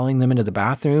paparazzi following them into the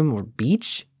bathroom or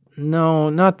beach?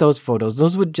 No, not those photos.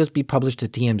 Those would just be published to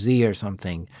TMZ or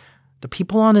something. The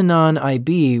people on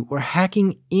AnonIB were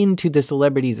hacking into the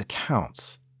celebrities'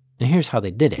 accounts. And here's how they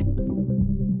did it.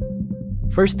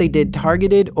 First, they did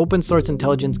targeted open source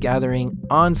intelligence gathering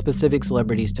on specific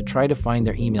celebrities to try to find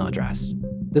their email address.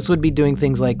 This would be doing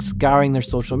things like scouring their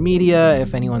social media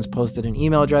if anyone's posted an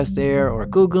email address there, or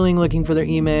Googling looking for their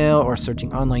email, or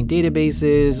searching online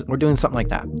databases, or doing something like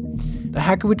that. The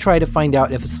hacker would try to find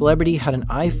out if a celebrity had an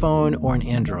iPhone or an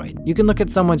Android. You can look at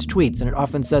someone's tweets and it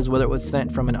often says whether it was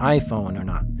sent from an iPhone or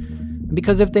not.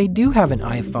 Because if they do have an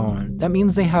iPhone, that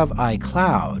means they have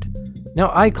iCloud. Now,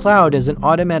 iCloud is an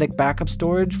automatic backup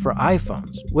storage for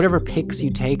iPhones. Whatever pics you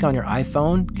take on your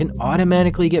iPhone can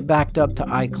automatically get backed up to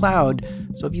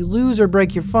iCloud, so if you lose or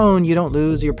break your phone, you don't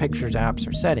lose your pictures, apps,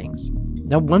 or settings.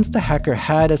 Now, once the hacker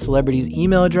had a celebrity's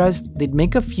email address, they'd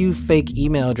make a few fake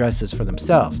email addresses for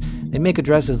themselves. They'd make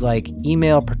addresses like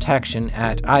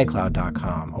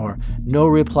emailprotection@icloud.com, or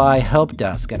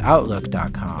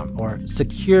noreplyhelpdesk@outlook.com, or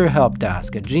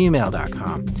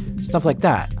securehelpdesk@gmail.com, stuff like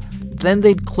that. Then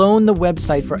they'd clone the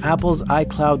website for Apple's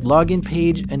iCloud login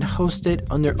page and host it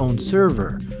on their own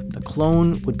server. The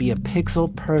clone would be a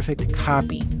pixel-perfect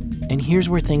copy. And here's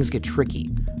where things get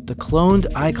tricky. The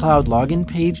cloned iCloud login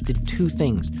page did two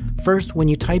things. First, when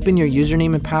you type in your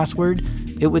username and password,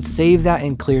 it would save that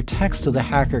in clear text so the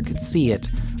hacker could see it.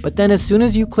 But then as soon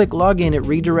as you click login, it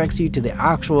redirects you to the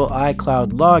actual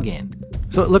iCloud login.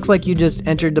 So it looks like you just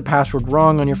entered the password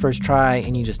wrong on your first try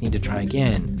and you just need to try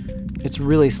again. It's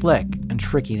really slick and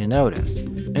tricky to notice.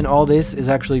 And all this is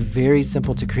actually very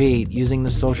simple to create using the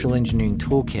Social Engineering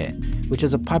Toolkit, which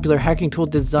is a popular hacking tool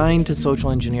designed to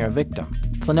social engineer a victim.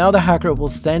 So now the hacker will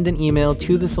send an email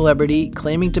to the celebrity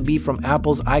claiming to be from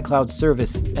Apple's iCloud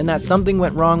service and that something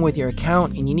went wrong with your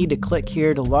account and you need to click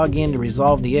here to log in to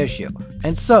resolve the issue.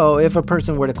 And so if a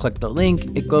person were to click the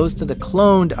link, it goes to the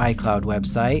cloned iCloud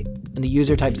website and the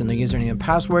user types in the username and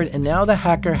password, and now the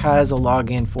hacker has a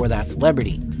login for that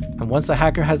celebrity. And once the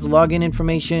hacker has the login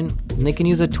information, they can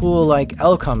use a tool like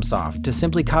Elcomsoft to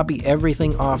simply copy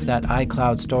everything off that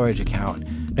iCloud storage account.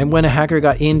 And when a hacker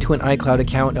got into an iCloud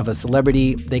account of a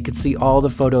celebrity, they could see all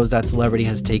the photos that celebrity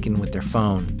has taken with their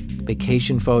phone.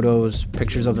 Vacation photos,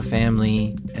 pictures of the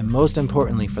family, and most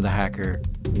importantly for the hacker,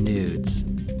 nudes.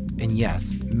 And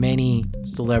yes, many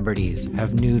celebrities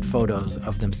have nude photos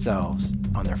of themselves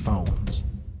on their phones.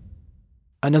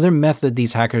 Another method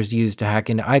these hackers use to hack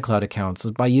into iCloud accounts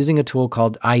is by using a tool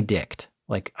called iDict,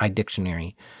 like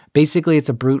iDictionary. Basically, it's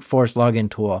a brute force login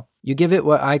tool. You give it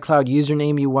what iCloud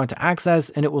username you want to access,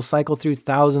 and it will cycle through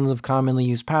thousands of commonly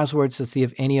used passwords to see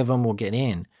if any of them will get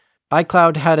in.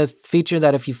 iCloud had a feature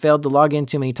that if you failed to log in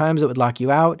too many times, it would lock you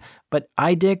out, but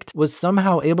iDict was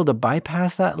somehow able to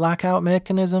bypass that lockout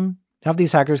mechanism. Now, if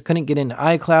these hackers couldn't get into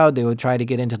iCloud, they would try to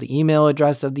get into the email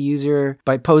address of the user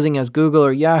by posing as Google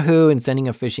or Yahoo and sending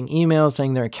a phishing email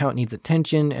saying their account needs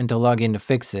attention and to log in to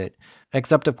fix it.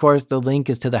 Except, of course, the link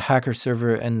is to the hacker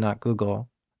server and not Google.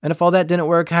 And if all that didn't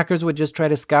work, hackers would just try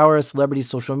to scour a celebrity's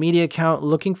social media account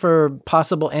looking for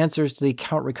possible answers to the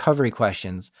account recovery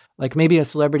questions. Like maybe a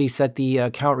celebrity set the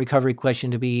account recovery question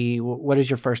to be, what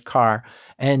is your first car?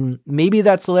 And maybe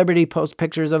that celebrity posts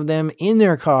pictures of them in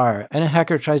their car, and a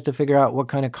hacker tries to figure out what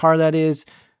kind of car that is.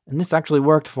 And this actually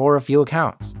worked for a few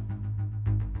accounts.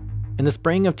 In the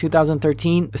spring of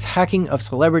 2013, this hacking of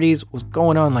celebrities was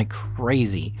going on like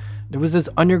crazy. There was this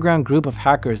underground group of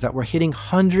hackers that were hitting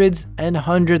hundreds and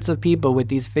hundreds of people with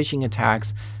these phishing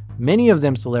attacks, many of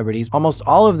them celebrities, almost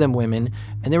all of them women,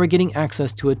 and they were getting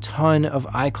access to a ton of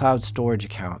iCloud storage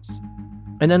accounts.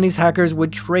 And then these hackers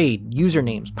would trade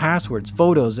usernames, passwords,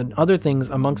 photos, and other things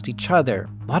amongst each other.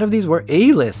 A lot of these were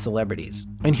A-list celebrities.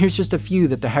 And here's just a few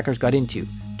that the hackers got into.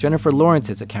 Jennifer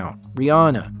Lawrence's account,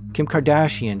 Rihanna, Kim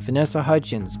Kardashian, Vanessa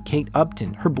Hudgens, Kate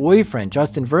Upton, her boyfriend,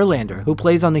 Justin Verlander, who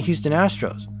plays on the Houston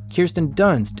Astros, Kirsten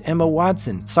Dunst, Emma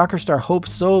Watson, soccer star Hope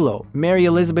Solo, Mary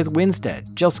Elizabeth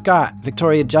Winstead, Jill Scott,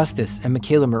 Victoria Justice, and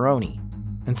Michaela Maroney.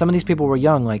 And some of these people were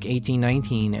young, like 18,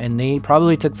 19, and they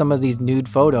probably took some of these nude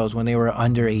photos when they were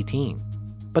under 18.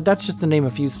 But that's just to name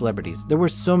a few celebrities. There were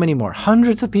so many more.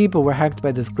 Hundreds of people were hacked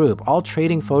by this group, all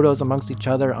trading photos amongst each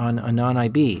other on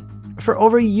AnonIB. For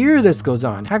over a year this goes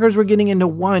on. Hackers were getting into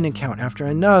one account after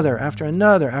another, after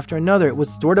another, after another. It was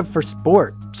sort of for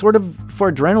sport, sort of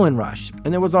for adrenaline rush.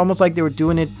 And it was almost like they were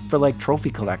doing it for like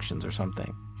trophy collections or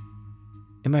something.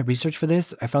 In my research for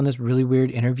this, I found this really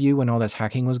weird interview when all this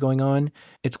hacking was going on.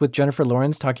 It's with Jennifer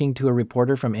Lawrence talking to a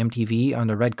reporter from MTV on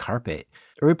the red carpet.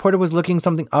 The reporter was looking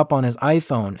something up on his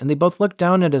iPhone, and they both looked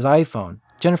down at his iPhone.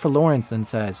 Jennifer Lawrence then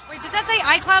says, "Wait, does that say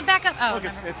iCloud backup?" Oh,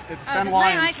 look, it's Ben Lyons.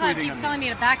 My iCloud keeps telling me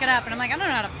to back it up, and I'm like, I don't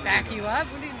know how to back you up.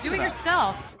 Do it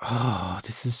yourself. Oh,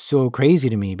 this is so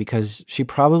crazy to me because she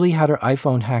probably had her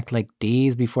iPhone hacked like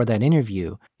days before that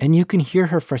interview, and you can hear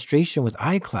her frustration with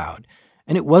iCloud.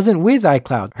 And it wasn't with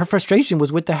iCloud. Her frustration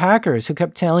was with the hackers who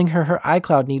kept telling her her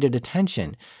iCloud needed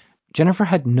attention. Jennifer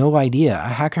had no idea a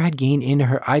hacker had gained into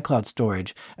her iCloud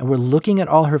storage and were looking at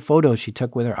all her photos she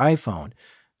took with her iPhone.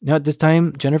 Now, at this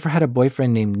time, Jennifer had a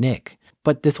boyfriend named Nick,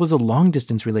 but this was a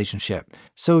long-distance relationship.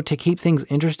 So to keep things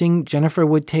interesting, Jennifer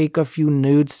would take a few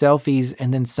nude selfies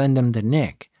and then send them to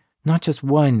Nick. Not just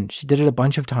one, she did it a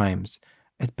bunch of times.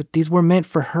 But these were meant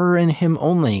for her and him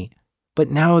only. But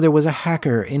now there was a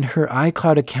hacker in her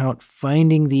iCloud account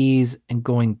finding these and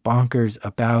going bonkers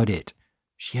about it.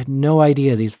 She had no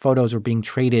idea these photos were being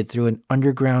traded through an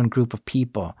underground group of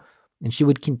people, and she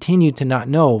would continue to not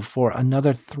know for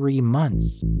another 3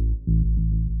 months.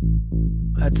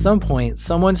 At some point,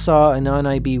 someone saw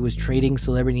AnonIB was trading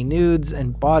celebrity nudes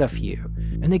and bought a few,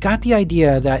 and they got the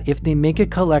idea that if they make a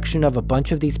collection of a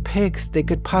bunch of these pics, they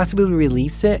could possibly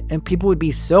release it and people would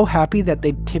be so happy that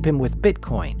they'd tip him with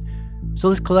Bitcoin. So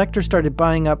this collector started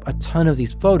buying up a ton of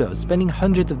these photos, spending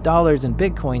hundreds of dollars in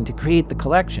Bitcoin to create the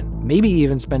collection, maybe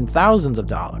even spend thousands of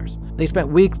dollars. They spent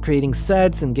weeks creating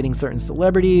sets and getting certain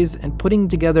celebrities and putting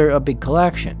together a big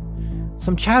collection.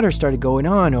 Some chatter started going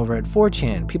on over at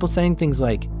 4chan, people saying things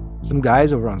like, "Some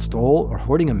guys over on Stole are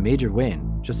hoarding a major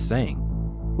win, just saying."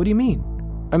 What do you mean?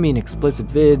 I mean explicit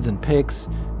vids and pics.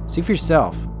 See for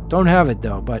yourself. Don't have it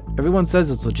though, but everyone says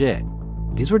it's legit.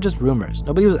 These were just rumors.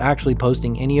 Nobody was actually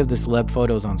posting any of the celeb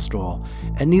photos on Stroll.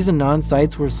 And these Anon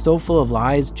sites were so full of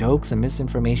lies, jokes, and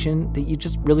misinformation that you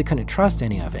just really couldn't trust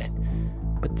any of it.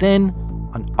 But then,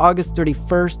 on August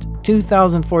 31st,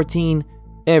 2014,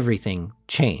 everything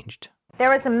changed. There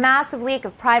was a massive leak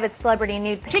of private celebrity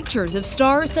nude pictures of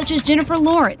stars such as Jennifer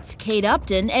Lawrence, Kate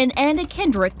Upton, and Anna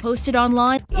Kendrick posted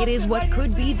online. It is what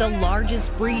could be the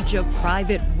largest breach of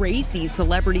private, racy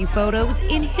celebrity photos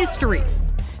in history.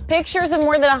 Pictures of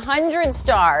more than 100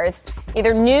 stars,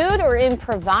 either nude or in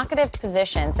provocative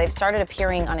positions. They've started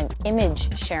appearing on an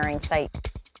image sharing site.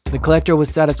 The collector was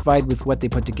satisfied with what they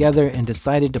put together and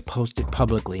decided to post it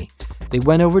publicly. They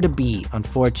went over to B on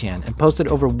 4chan and posted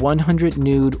over 100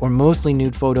 nude or mostly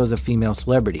nude photos of female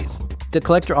celebrities. The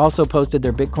collector also posted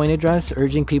their Bitcoin address,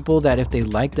 urging people that if they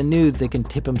like the nudes, they can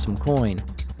tip him some coin.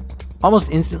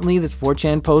 Almost instantly, this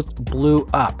 4chan post blew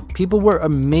up. People were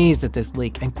amazed at this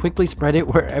leak and quickly spread it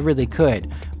wherever they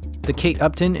could. The Kate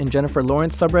Upton and Jennifer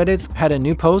Lawrence subreddits had a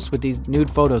new post with these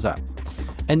nude photos up.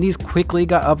 And these quickly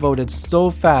got upvoted so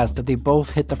fast that they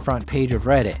both hit the front page of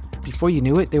Reddit. Before you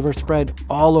knew it, they were spread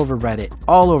all over Reddit,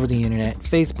 all over the internet,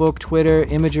 Facebook, Twitter,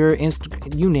 Imgur,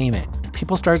 Instagram, you name it.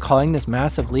 People started calling this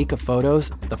massive leak of photos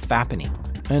the fappening.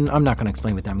 And I'm not going to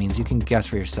explain what that means, you can guess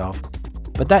for yourself.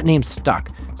 But that name stuck.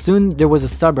 Soon there was a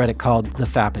subreddit called The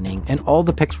Fappening, and all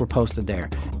the pics were posted there.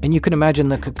 And you can imagine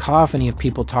the cacophony of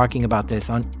people talking about this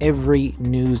on every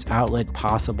news outlet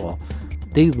possible.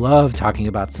 They love talking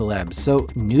about celebs, so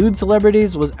nude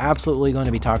celebrities was absolutely going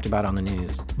to be talked about on the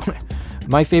news.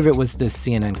 My favorite was this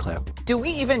CNN clip. Do we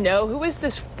even know who is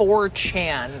this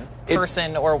 4chan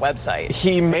person or website?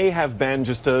 He may have been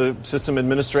just a system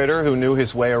administrator who knew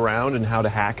his way around and how to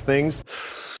hack things.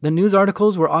 The news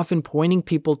articles were often pointing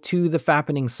people to the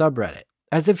Fappening subreddit,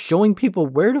 as if showing people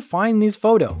where to find these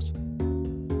photos.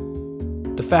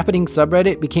 The Fappening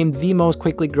subreddit became the most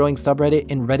quickly growing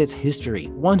subreddit in Reddit's history.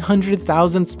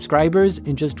 100,000 subscribers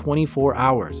in just 24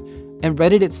 hours. And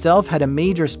Reddit itself had a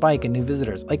major spike in new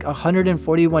visitors, like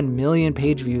 141 million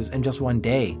page views in just one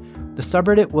day. The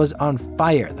subreddit was on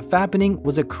fire. The Fappening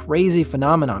was a crazy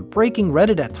phenomenon, breaking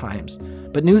Reddit at times.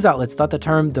 But news outlets thought the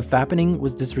term the Fappening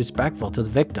was disrespectful to the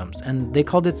victims, and they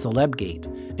called it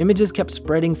Celebgate. Images kept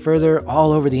spreading further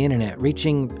all over the internet,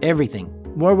 reaching everything.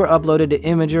 More were uploaded to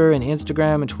Imgur and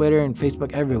Instagram and Twitter and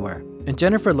Facebook everywhere. And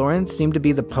Jennifer Lawrence seemed to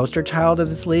be the poster child of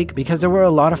this leak because there were a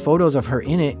lot of photos of her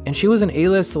in it, and she was an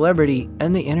A-list celebrity,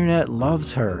 and the internet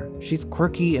loves her. She's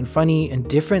quirky and funny and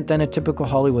different than a typical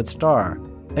Hollywood star.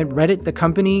 And Reddit, the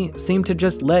company, seemed to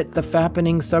just let the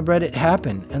Fappening subreddit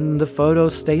happen and the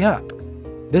photos stay up.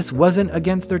 This wasn't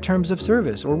against their terms of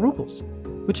service or rules,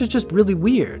 which is just really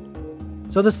weird.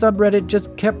 So the subreddit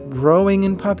just kept growing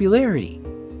in popularity.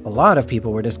 A lot of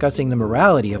people were discussing the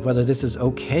morality of whether this is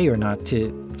okay or not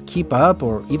to keep up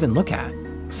or even look at.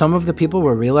 Some of the people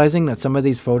were realizing that some of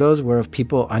these photos were of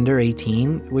people under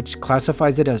 18, which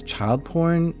classifies it as child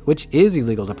porn, which is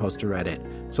illegal to post to Reddit.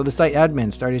 So the site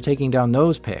admins started taking down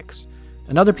those pics.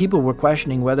 And other people were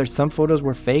questioning whether some photos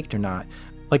were faked or not.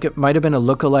 Like it might have been a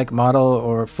lookalike model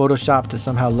or photoshopped to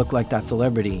somehow look like that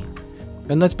celebrity.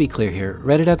 And let's be clear here,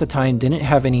 Reddit at the time didn't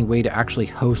have any way to actually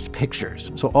host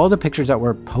pictures. So all the pictures that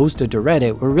were posted to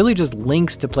Reddit were really just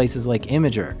links to places like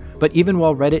Imgur. But even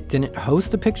while Reddit didn't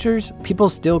host the pictures, people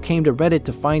still came to Reddit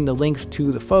to find the links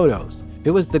to the photos.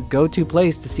 It was the go-to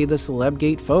place to see the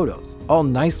Celebgate photos, all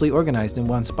nicely organized in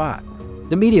one spot.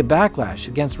 The media backlash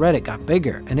against Reddit got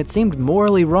bigger, and it seemed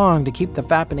morally wrong to keep the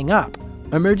Fappening up.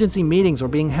 Emergency meetings were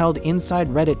being held inside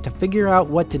Reddit to figure out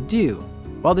what to do.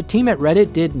 While the team at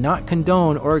Reddit did not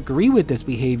condone or agree with this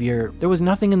behavior, there was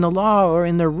nothing in the law or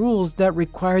in their rules that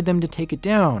required them to take it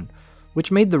down,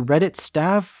 which made the Reddit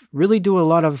staff really do a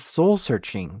lot of soul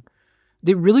searching.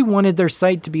 They really wanted their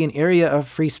site to be an area of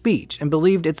free speech and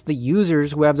believed it's the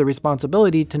users who have the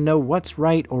responsibility to know what's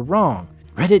right or wrong.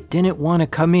 Reddit didn't want to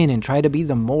come in and try to be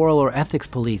the moral or ethics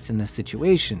police in this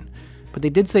situation, but they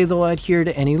did say they'll adhere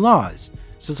to any laws.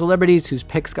 So celebrities whose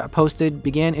pics got posted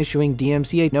began issuing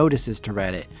DMCA notices to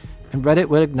Reddit, and Reddit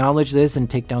would acknowledge this and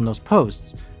take down those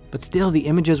posts. But still, the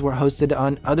images were hosted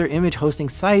on other image hosting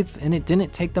sites, and it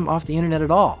didn't take them off the internet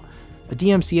at all. A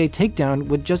DMCA takedown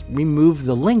would just remove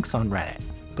the links on Reddit.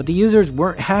 But the users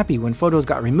weren't happy when photos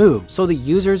got removed, so the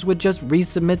users would just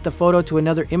resubmit the photo to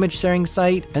another image sharing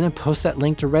site and then post that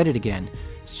link to Reddit again.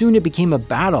 Soon it became a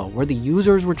battle where the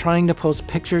users were trying to post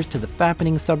pictures to the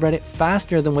Fappening subreddit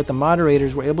faster than what the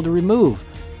moderators were able to remove.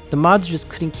 The mods just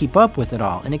couldn't keep up with it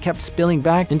all, and it kept spilling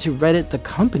back into Reddit, the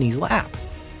company's lap.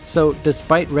 So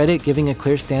despite Reddit giving a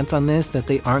clear stance on this, that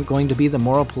they aren't going to be the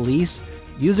moral police,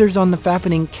 users on the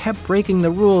Fappening kept breaking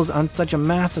the rules on such a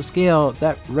massive scale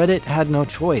that Reddit had no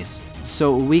choice.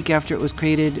 So a week after it was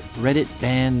created, Reddit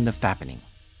banned the Fappening.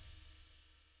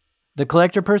 The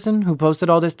collector person who posted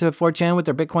all this to 4chan with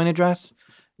their Bitcoin address,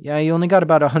 yeah, he only got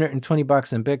about $120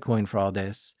 in Bitcoin for all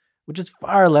this, which is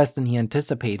far less than he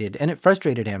anticipated, and it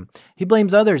frustrated him. He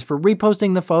blames others for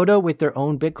reposting the photo with their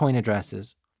own Bitcoin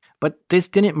addresses. But this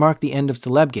didn't mark the end of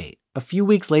Celebgate. A few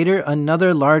weeks later,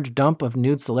 another large dump of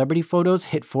nude celebrity photos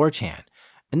hit 4chan.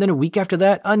 And then a week after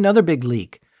that, another big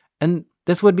leak. And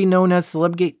This would be known as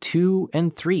Celebgate 2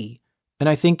 and 3. And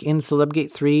I think in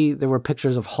Celebgate 3, there were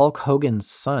pictures of Hulk Hogan's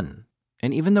son.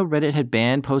 And even though Reddit had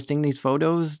banned posting these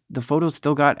photos, the photos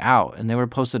still got out and they were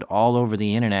posted all over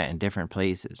the internet in different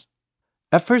places.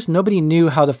 At first, nobody knew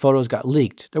how the photos got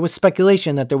leaked. There was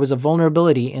speculation that there was a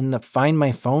vulnerability in the Find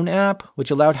My Phone app,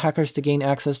 which allowed hackers to gain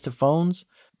access to phones.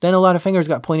 Then a lot of fingers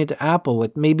got pointed to Apple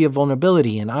with maybe a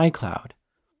vulnerability in iCloud.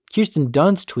 Kirsten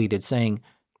Dunst tweeted saying,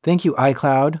 "Thank you,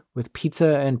 iCloud," with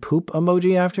pizza and poop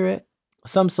emoji after it.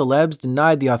 Some celebs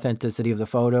denied the authenticity of the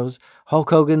photos.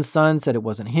 Hulk Hogan's son said it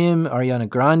wasn't him. Ariana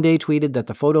Grande tweeted that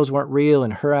the photos weren't real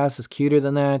and her ass is cuter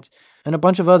than that. And a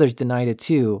bunch of others denied it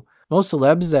too. Most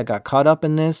celebs that got caught up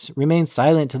in this remained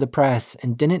silent to the press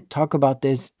and didn't talk about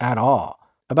this at all.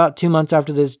 About 2 months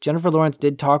after this, Jennifer Lawrence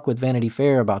did talk with Vanity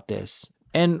Fair about this.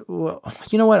 And well,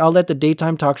 you know what? I'll let the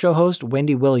daytime talk show host,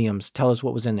 Wendy Williams, tell us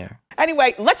what was in there.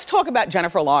 Anyway, let's talk about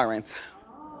Jennifer Lawrence.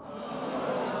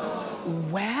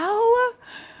 Well,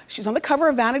 she's on the cover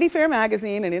of Vanity Fair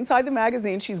magazine, and inside the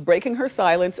magazine, she's breaking her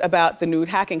silence about the nude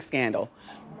hacking scandal.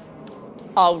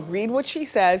 I'll read what she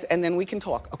says, and then we can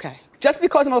talk, okay? Just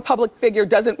because I'm a public figure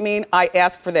doesn't mean I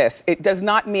asked for this. It does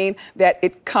not mean that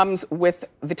it comes with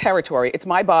the territory. It's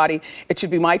my body. It should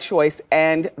be my choice.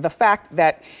 And the fact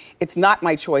that it's not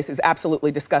my choice is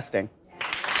absolutely disgusting.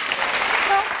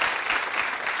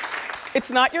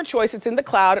 It's not your choice. It's in the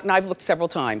cloud, and I've looked several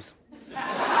times.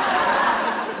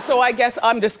 So I guess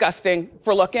I'm disgusting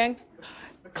for looking.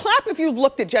 Clap if you've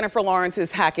looked at Jennifer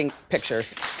Lawrence's hacking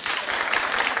pictures.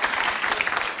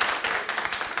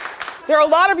 There are a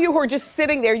lot of you who are just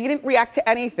sitting there. You didn't react to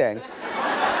anything.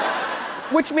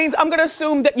 Which means I'm gonna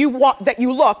assume that you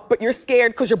look, but you're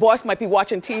scared because your boss might be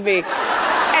watching TV.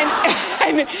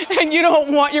 And you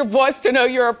don't want your boss to know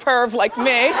you're a perv like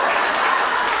me.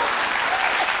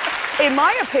 In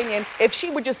my opinion, if she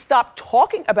would just stop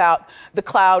talking about the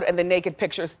cloud and the naked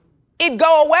pictures, it'd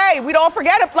go away. We'd all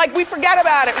forget it, like we forget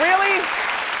about it, really?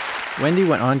 Wendy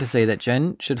went on to say that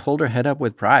Jen should hold her head up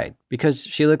with pride because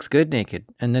she looks good naked,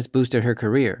 and this boosted her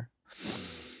career.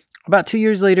 About 2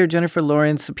 years later, Jennifer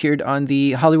Lawrence appeared on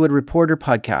the Hollywood Reporter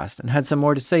podcast and had some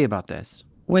more to say about this.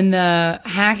 When the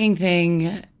hacking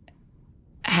thing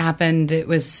happened, it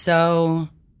was so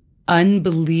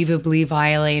unbelievably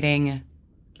violating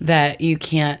that you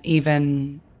can't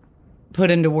even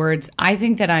put into words. I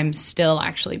think that I'm still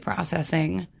actually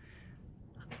processing.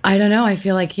 I don't know. I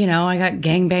feel like, I got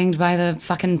gangbanged by the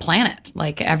fucking planet.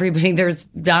 Like everybody, there's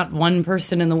not one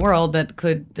person in the world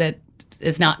that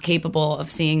is not capable of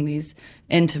seeing these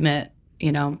intimate,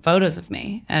 photos of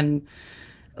me. And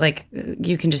like,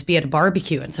 you can just be at a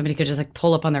barbecue and somebody could just like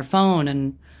pull up on their phone.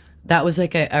 And that was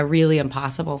like a really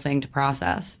impossible thing to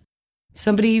process.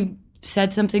 Somebody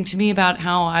said something to me about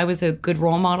how I was a good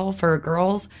role model for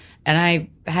girls. And I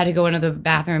had to go into the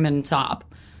bathroom and sob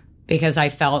because I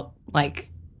felt like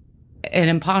an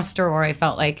imposter, or I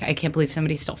felt like I can't believe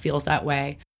somebody still feels that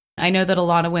way. I know that a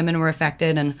lot of women were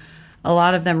affected, and a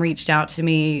lot of them reached out to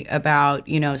me about,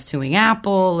 suing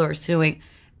Apple or suing,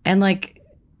 and like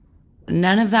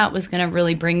none of that was going to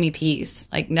really bring me peace.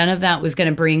 Like none of that was going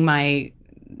to bring my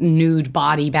nude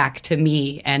body back to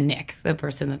me and Nick, the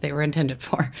person that they were intended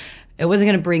for. It wasn't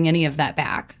going to bring any of that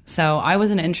back. So I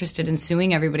wasn't interested in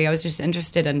suing everybody. I was just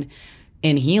interested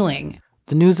in healing.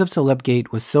 The news of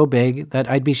Celebgate was so big that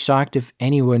I'd be shocked if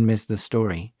anyone missed this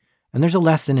story. And there's a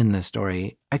lesson in this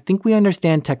story. I think we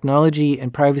understand technology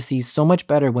and privacy so much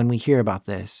better when we hear about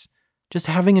this. Just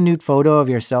having a nude photo of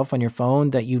yourself on your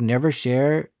phone that you never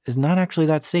share is not actually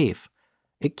that safe.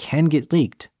 It can get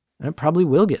leaked, and it probably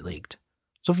will get leaked.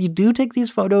 So if you do take these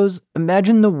photos,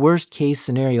 imagine the worst case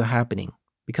scenario happening,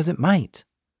 because it might.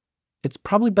 It's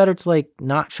probably better to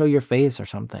not show your face or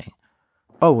something.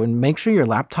 Oh, and make sure your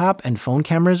laptop and phone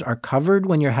cameras are covered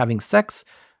when you're having sex,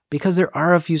 because there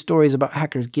are a few stories about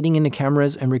hackers getting into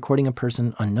cameras and recording a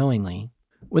person unknowingly.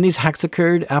 When these hacks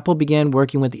occurred, Apple began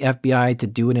working with the FBI to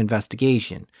do an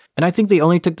investigation. And I think they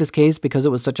only took this case because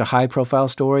it was such a high-profile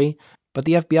story, but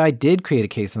the FBI did create a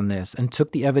case on this and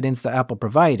took the evidence that Apple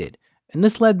provided, and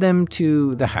this led them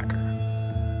to the hacker.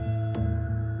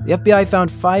 The FBI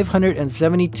found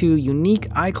 572 unique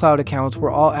iCloud accounts were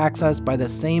all accessed by the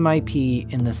same IP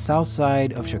in the south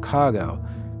side of Chicago.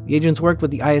 The agents worked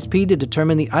with the ISP to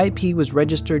determine the IP was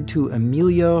registered to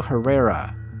Emilio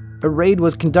Herrera. A raid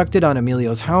was conducted on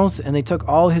Emilio's house, and they took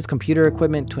all his computer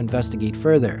equipment to investigate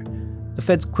further. The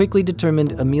feds quickly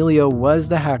determined Emilio was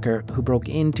the hacker who broke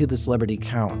into the celebrity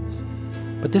accounts.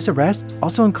 But this arrest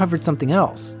also uncovered something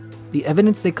else. The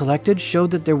evidence they collected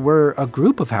showed that there were a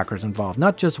group of hackers involved,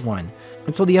 not just one.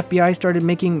 And so the FBI started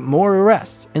making more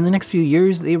arrests. In the next few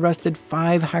years, they arrested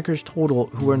 5 hackers total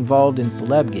who were involved in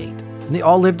Celebgate. And they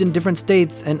all lived in different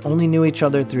states and only knew each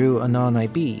other through a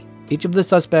non-IP. Each of the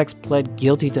suspects pled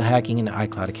guilty to hacking into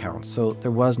iCloud accounts, so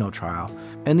there was no trial.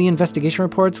 And the investigation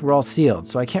reports were all sealed,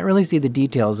 so I can't really see the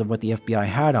details of what the FBI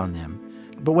had on them.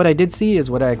 But what I did see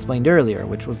is what I explained earlier,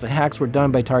 which was the hacks were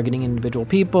done by targeting individual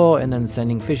people and then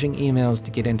sending phishing emails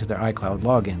to get into their iCloud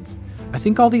logins. I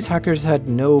think all these hackers had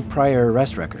no prior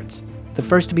arrest records. The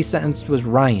first to be sentenced was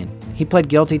Ryan. He pled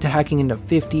guilty to hacking into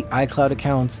 50 iCloud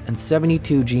accounts and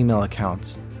 72 Gmail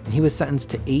accounts, and he was sentenced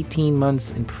to 18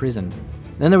 months in prison.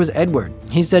 Then there was Edward.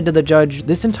 He said to the judge,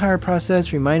 "This entire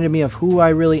process reminded me of who I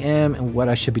really am and what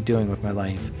I should be doing with my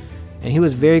life." And he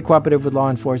was very cooperative with law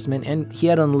enforcement, and he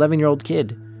had an 11-year-old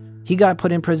kid. He got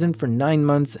put in prison for 9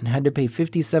 months and had to pay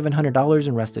 $5,700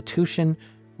 in restitution,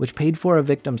 which paid for a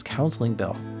victim's counseling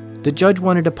bill. The judge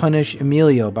wanted to punish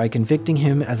Emilio by convicting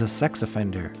him as a sex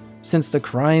offender, since the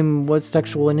crime was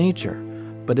sexual in nature.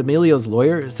 But Emilio's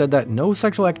lawyer said that no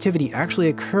sexual activity actually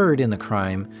occurred in the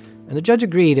crime, and the judge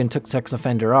agreed and took sex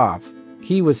offender off.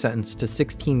 He was sentenced to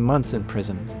 16 months in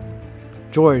prison.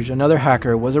 George, another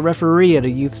hacker, was a referee at a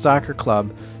youth soccer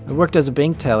club and worked as a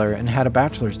bank teller and had a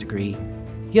bachelor's degree.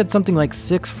 He had something like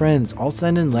 6 friends all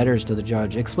send in letters to the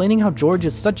judge explaining how George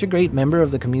is such a great member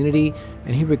of the community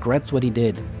and he regrets what he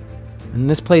did. And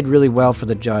this played really well for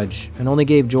the judge and only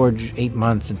gave George 8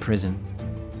 months in prison.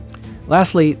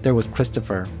 Lastly, there was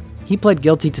Christopher. He pled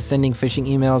guilty to sending phishing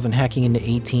emails and hacking into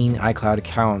 18 iCloud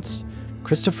accounts.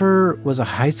 Christopher was a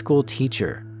high school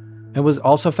teacher and was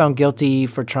also found guilty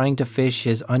for trying to phish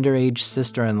his underage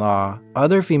sister-in-law,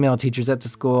 other female teachers at the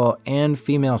school, and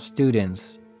female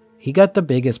students. He got the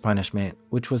biggest punishment,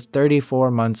 which was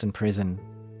 34 months in prison.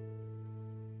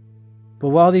 But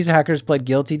while these hackers pled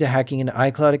guilty to hacking into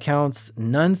iCloud accounts,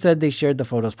 none said they shared the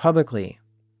photos publicly.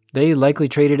 They likely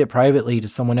traded it privately to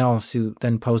someone else who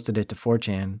then posted it to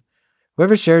 4chan.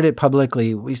 Whoever shared it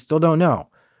publicly, we still don't know,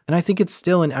 and I think it's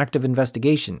still an active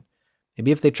investigation.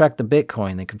 Maybe if they track the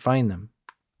Bitcoin, they can find them.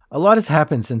 A lot has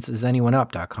happened since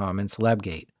IsAnyoneUp.com and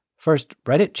Celebgate. First,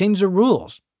 Reddit changed their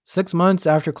rules. 6 months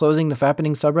after closing the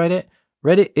Fappening subreddit,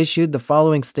 Reddit issued the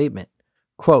following statement.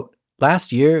 Quote,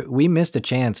 "Last year, we missed a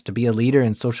chance to be a leader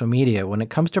in social media when it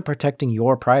comes to protecting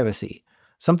your privacy,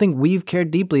 something we've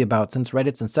cared deeply about since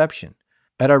Reddit's inception.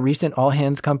 At our recent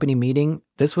all-hands company meeting,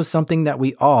 this was something that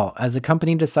we all, as a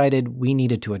company, decided we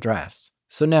needed to address.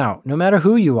 So now, no matter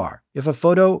who you are, if a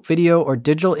photo, video, or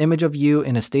digital image of you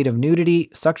in a state of nudity,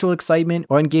 sexual excitement,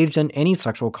 or engaged in any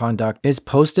sexual conduct is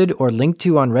posted or linked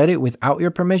to on Reddit without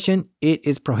your permission, it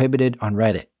is prohibited on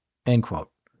Reddit." End quote.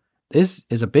 This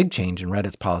is a big change in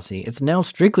Reddit's policy. It's now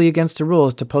strictly against the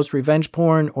rules to post revenge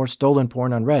porn or stolen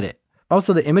porn on Reddit.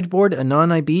 Also, the image board,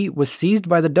 Anon.ib, was seized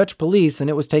by the Dutch police and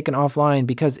it was taken offline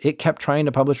because it kept trying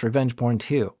to publish revenge porn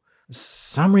too.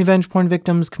 Some revenge porn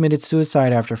victims committed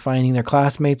suicide after finding their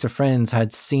classmates or friends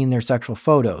had seen their sexual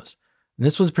photos. And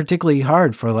this was particularly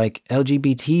hard for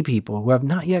LGBT people who have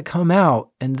not yet come out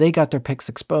and they got their pics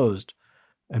exposed.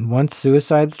 And once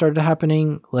suicides started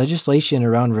happening, legislation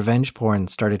around revenge porn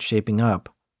started shaping up.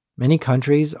 Many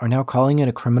countries are now calling it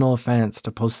a criminal offense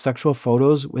to post sexual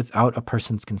photos without a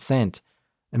person's consent.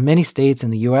 And many states in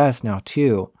the US now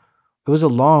too. It was a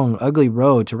long, ugly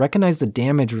road to recognize the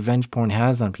damage revenge porn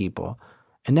has on people.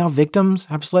 And now victims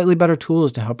have slightly better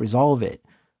tools to help resolve it.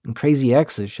 And crazy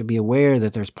exes should be aware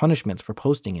that there's punishments for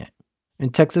posting it. In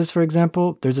Texas, for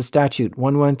example, there's a statute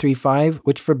 1135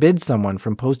 which forbids someone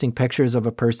from posting pictures of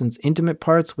a person's intimate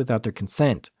parts without their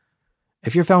consent.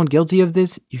 If you're found guilty of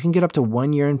this, you can get up to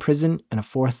 1 year in prison and a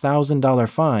 $4,000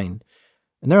 fine.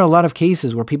 And there are a lot of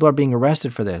cases where people are being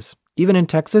arrested for this. Even in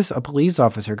Texas, a police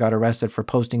officer got arrested for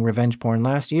posting revenge porn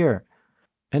last year.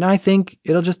 And I think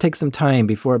it'll just take some time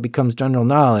before it becomes general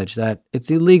knowledge that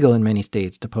it's illegal in many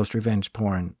states to post revenge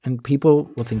porn, and people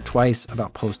will think twice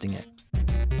about posting it.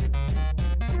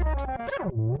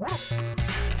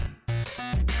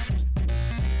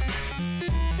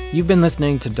 You've been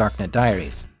listening to Darknet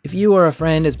Diaries. If you or a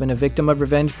friend has been a victim of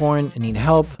revenge porn and need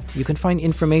help, you can find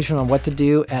information on what to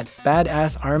do at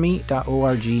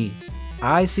badassarmy.org.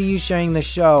 I see you sharing the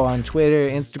show on Twitter,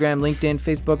 Instagram, LinkedIn,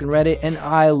 Facebook, and Reddit, and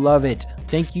I love it.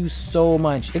 Thank you so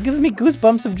much. It gives me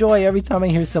goosebumps of joy every time I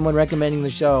hear someone recommending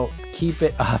the show. Keep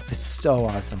it up. It's so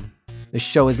awesome. This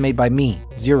show is made by me,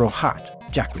 Zero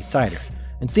Hot, Jack Resider,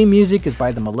 and theme music is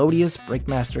by the melodious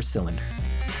Breakmaster Cylinder.